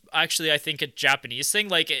this is actually I think a Japanese thing,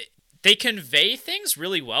 like they convey things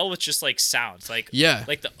really well with just like sounds, like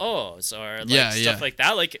like the ohs or like stuff like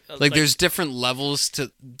that. Like there's different levels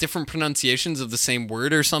to different pronunciations of the same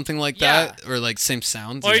word or something like that, or like same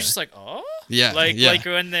sounds. Or you're just like, oh, like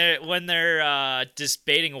when they're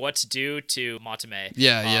debating what to do to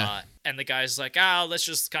Matame. And the guy's like, let's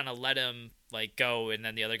just kind of let him like go, and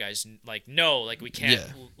then the other guy's like, no, like we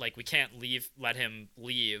can't let him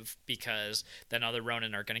leave, because then other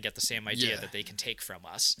Ronin are gonna get the same idea that they can take from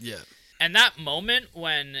us. And that moment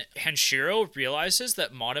when Henshiro realizes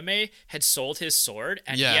that Matame had sold his sword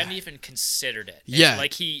and he hadn't even considered it.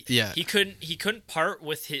 Like he couldn't part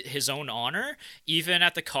with his own honor, even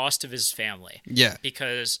at the cost of his family.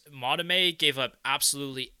 Because Matame gave up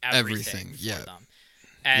absolutely everything for them.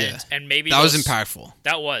 And maybe that was impactful.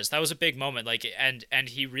 That was a big moment. Like, and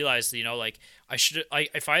he realized, like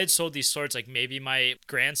if I had sold these swords, like maybe my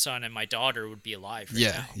grandson and my daughter would be alive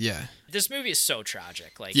right now. This movie is so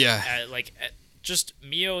tragic. Like, just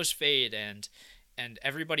Mio's fate and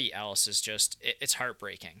everybody else is just it's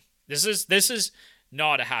heartbreaking. This is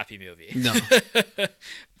not a happy movie. No,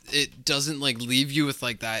 it doesn't like leave you with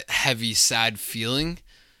like that heavy, sad feeling.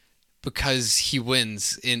 Because he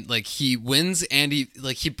wins and he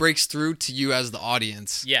breaks through to you as the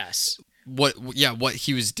audience. What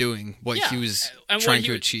he was doing, he was trying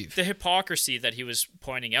to achieve. The hypocrisy that he was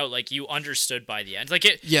pointing out, like you understood by the end. Like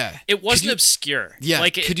it wasn't obscure.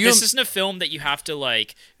 Like this isn't a film that you have to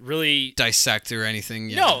like really dissect or anything.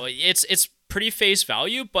 No, it's pretty face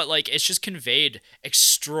value, but like it's just conveyed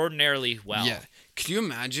extraordinarily well. Could you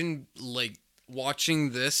imagine like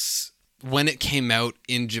watching this when it came out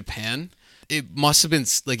in Japan? It must have been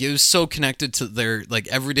like it was so connected to their like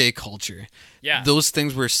everyday culture. Those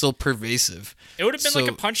things were still pervasive. It would have been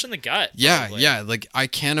like a punch in the gut. Probably. Like I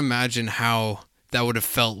can't imagine how that would have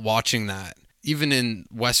felt watching that. Even in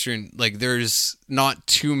Western, like there's not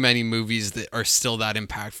too many movies that are still that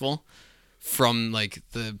impactful from like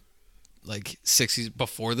the 60s,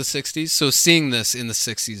 before the 60s. So seeing this in the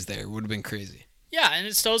 60s there would have been crazy. Yeah, and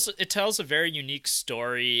it tells a very unique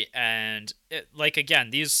story, and again,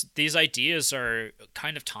 these ideas are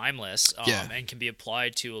kind of timeless, and can be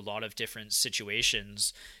applied to a lot of different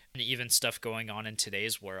situations, and even stuff going on in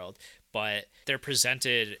today's world. But they're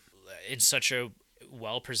presented in such a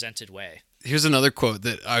well-presented way. Here's another quote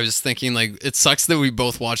that I was thinking, like, it sucks that we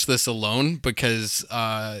both watched this alone because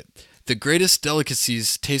the greatest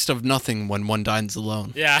delicacies taste of nothing when one dines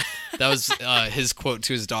alone. Yeah. That was his quote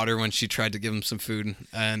to his daughter when she tried to give him some food.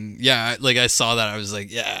 And yeah, like I saw that. I was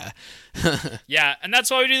like, yeah. Yeah. And that's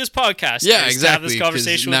why we do this podcast. Yeah, exactly. To have this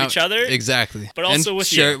conversation with each other. Exactly. But also with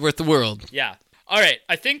share you. it with the world. Yeah. All right.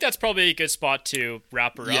 I think that's probably a good spot to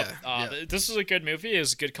wrap her up. This was a good movie. It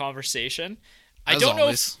was a good conversation. I don't know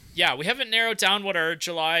if, we haven't narrowed down what our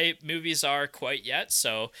July movies are quite yet,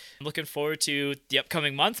 so I'm looking forward to the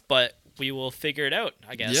upcoming month, but we will figure it out,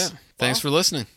 I guess. Yeah. Thanks for listening.